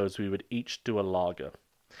episodes we would each do a lager.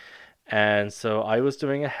 And so I was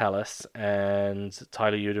doing a Helles, and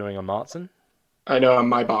Tyler, you're doing a Marzen? I know, a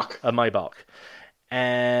Maibach. A Maibach.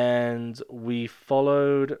 And we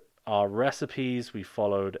followed our recipes. We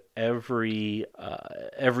followed every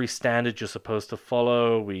standard you're supposed to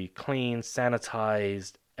follow. We cleaned,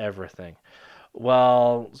 sanitized, everything.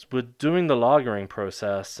 Well, we're doing the lagering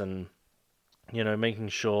process and, making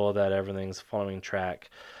sure that everything's following track.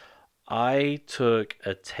 I took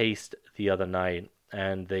a taste the other night,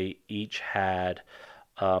 and they each had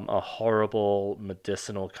a horrible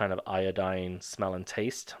medicinal kind of iodine smell and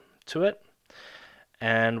taste to it.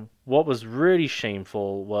 And what was really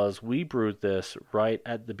shameful was we brewed this right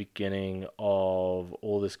at the beginning of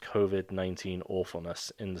all this COVID-19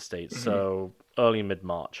 awfulness in the States, so early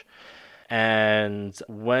mid-March. And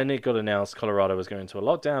when it got announced Colorado was going into a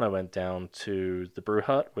lockdown, I went down to the Brew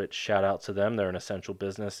Hut, which shout out to them. They're an essential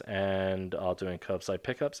business and are doing curbside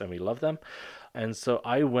pickups, and we love them. And so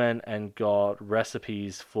I went and got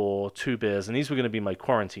recipes for 2 beers, and these were going to be my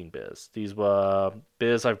quarantine beers. These were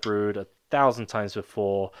beers I've brewed 1,000 times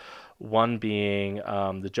before, one being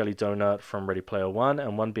the Jelly Donut from Ready Player One,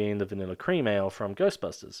 and one being the Vanilla Cream Ale from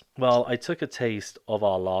Ghostbusters. Well, I took a taste of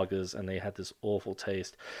our lagers, and they had this awful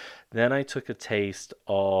taste. Then I took a taste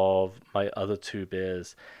of my other 2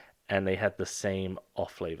 beers, and they had the same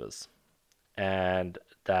off flavors. And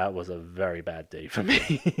that was a very bad day for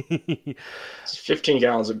me. 15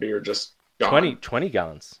 gallons of beer just gone. 20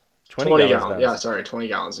 gallons. 20 gallons. Yeah, sorry, 20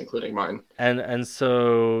 gallons, including mine. And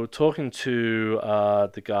so talking to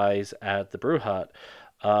the guys at the Brew Hut,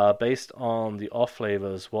 based on the off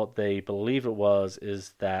flavors, what they believe it was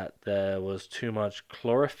is that there was too much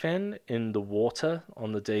chlorophyll in the water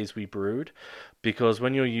on the days we brewed, because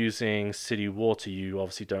when you're using city water, you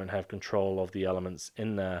obviously don't have control of the elements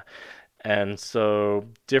in there. And so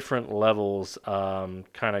different levels kind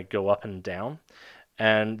of go up and down.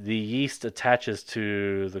 And the yeast attaches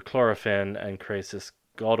to the chlorophyll and creates this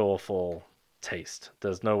god-awful taste.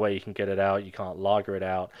 There's no way you can get it out. You can't lager it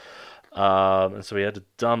out. And so we had to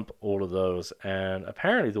dump all of those. And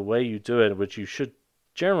apparently the way you do it, which you should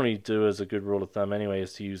generally do as a good rule of thumb anyway,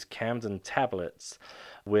 is to use Camden tablets,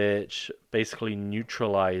 which basically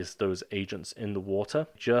neutralize those agents in the water.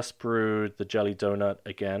 Just brewed the Jelly Donut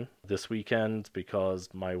again this weekend because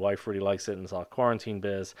my wife really likes it and it's our quarantine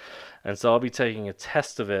beers. And so I'll be taking a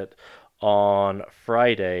test of it on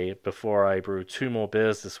Friday before I brew 2 more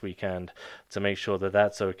beers this weekend to make sure that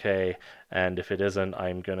that's okay. And if it isn't,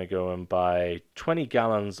 I'm going to go and buy 20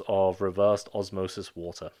 gallons of reversed osmosis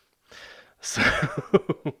water. So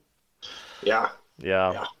Yeah.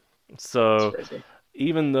 So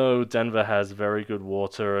even though Denver has very good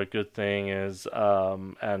water, a good thing is,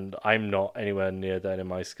 and I'm not anywhere near that in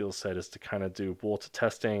my skill set, is to kind of do water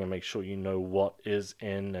testing and make sure you know what is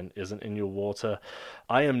in and isn't in your water.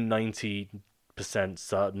 I am 90%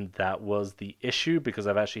 certain that was the issue because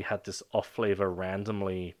I've actually had this off flavor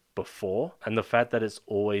randomly before, and the fact that it's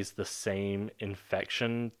always the same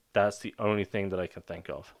infection, that's the only thing that I can think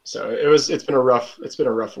of. So it's been a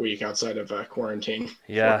rough week outside of quarantine.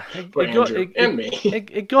 Yeah, for Andrew and me.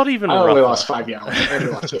 It got even rougher. I only lost 5 gallons.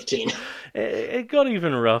 Andrew lost 15. It got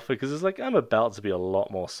even rougher because it's like I'm about to be a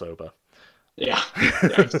lot more sober. Yeah.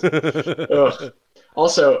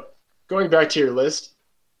 Also, going back to your list,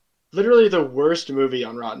 literally the worst movie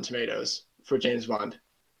on Rotten Tomatoes for James Bond.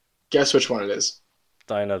 Guess which one it is?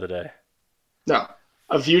 Die Another Day. No,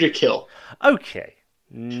 A View to Kill. Okay.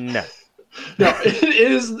 No. No, it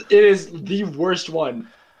is the worst one.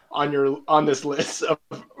 on this list of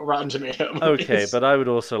Rotten Tomato movies. Okay, but I would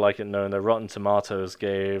also like it known that Rotten Tomatoes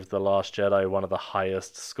gave The Last Jedi one of the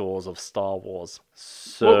highest scores of Star Wars.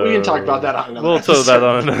 So well, we can talk about that on another episode. We'll talk about that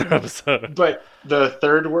on another episode. But the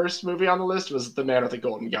third worst movie on the list was The Man with the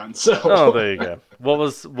Golden Gun. So there you go. What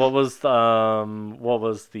was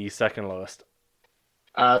the second lowest?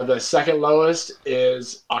 The second lowest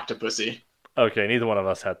is Octopussy. Okay, neither one of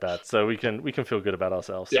us had that, so we can feel good about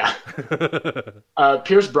ourselves. Yeah.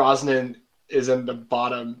 Pierce Brosnan is in the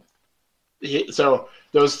bottom. So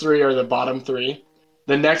those three are the bottom three.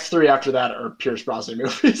 The next three after that are Pierce Brosnan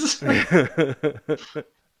movies.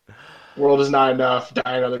 World Is Not Enough,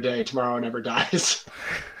 Die Another Day, Tomorrow Never Dies.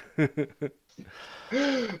 All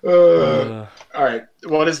right,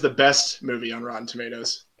 what is the best movie on Rotten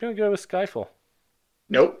Tomatoes? I'm going to go with Skyfall.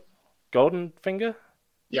 Nope. Goldfinger?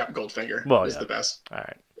 Yeah, Goldfinger is the best. All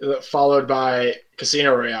right. Followed by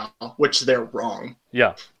Casino Royale, which they're wrong.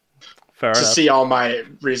 Yeah. Fair enough. To see all my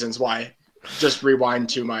reasons why, just rewind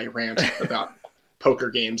to my rant about poker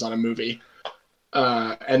games on a movie.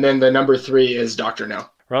 And then the number 3 is Dr. No.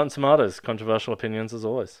 Rotten Tomatoes, controversial opinions as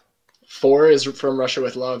always. 4 is From Russia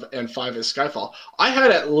with Love, and 5 is Skyfall. I had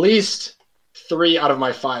at least 3 out of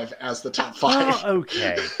my 5 as the top 5. Oh,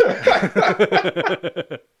 okay.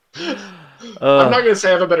 I'm not going to say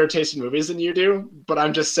I have a better taste in movies than you do, but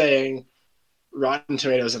I'm just saying Rotten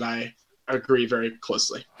Tomatoes and I agree very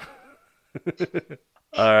closely.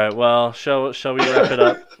 All right, well, shall we wrap it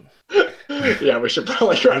up? Yeah, we should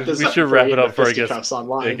probably wrap this up. We should wrap it up before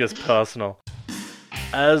it gets personal.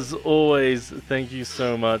 As always, thank you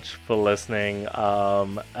so much for listening.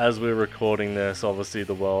 As we're recording this, obviously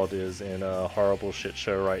the world is in a horrible shit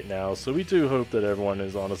show right now, so we do hope that everyone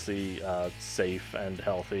is honestly safe and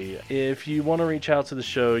healthy. If you want to reach out to the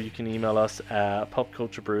show, you can email us at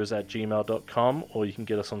popculturebrews@gmail.com, or you can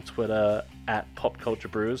get us on Twitter at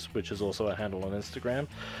popculturebrews, which is also a handle on Instagram.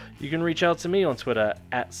 You can reach out to me on Twitter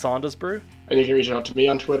at SaundersBrew. And you can reach out to me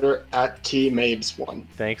on Twitter at TMabes1.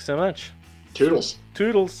 Thanks so much. Toodles.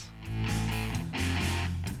 Toodles.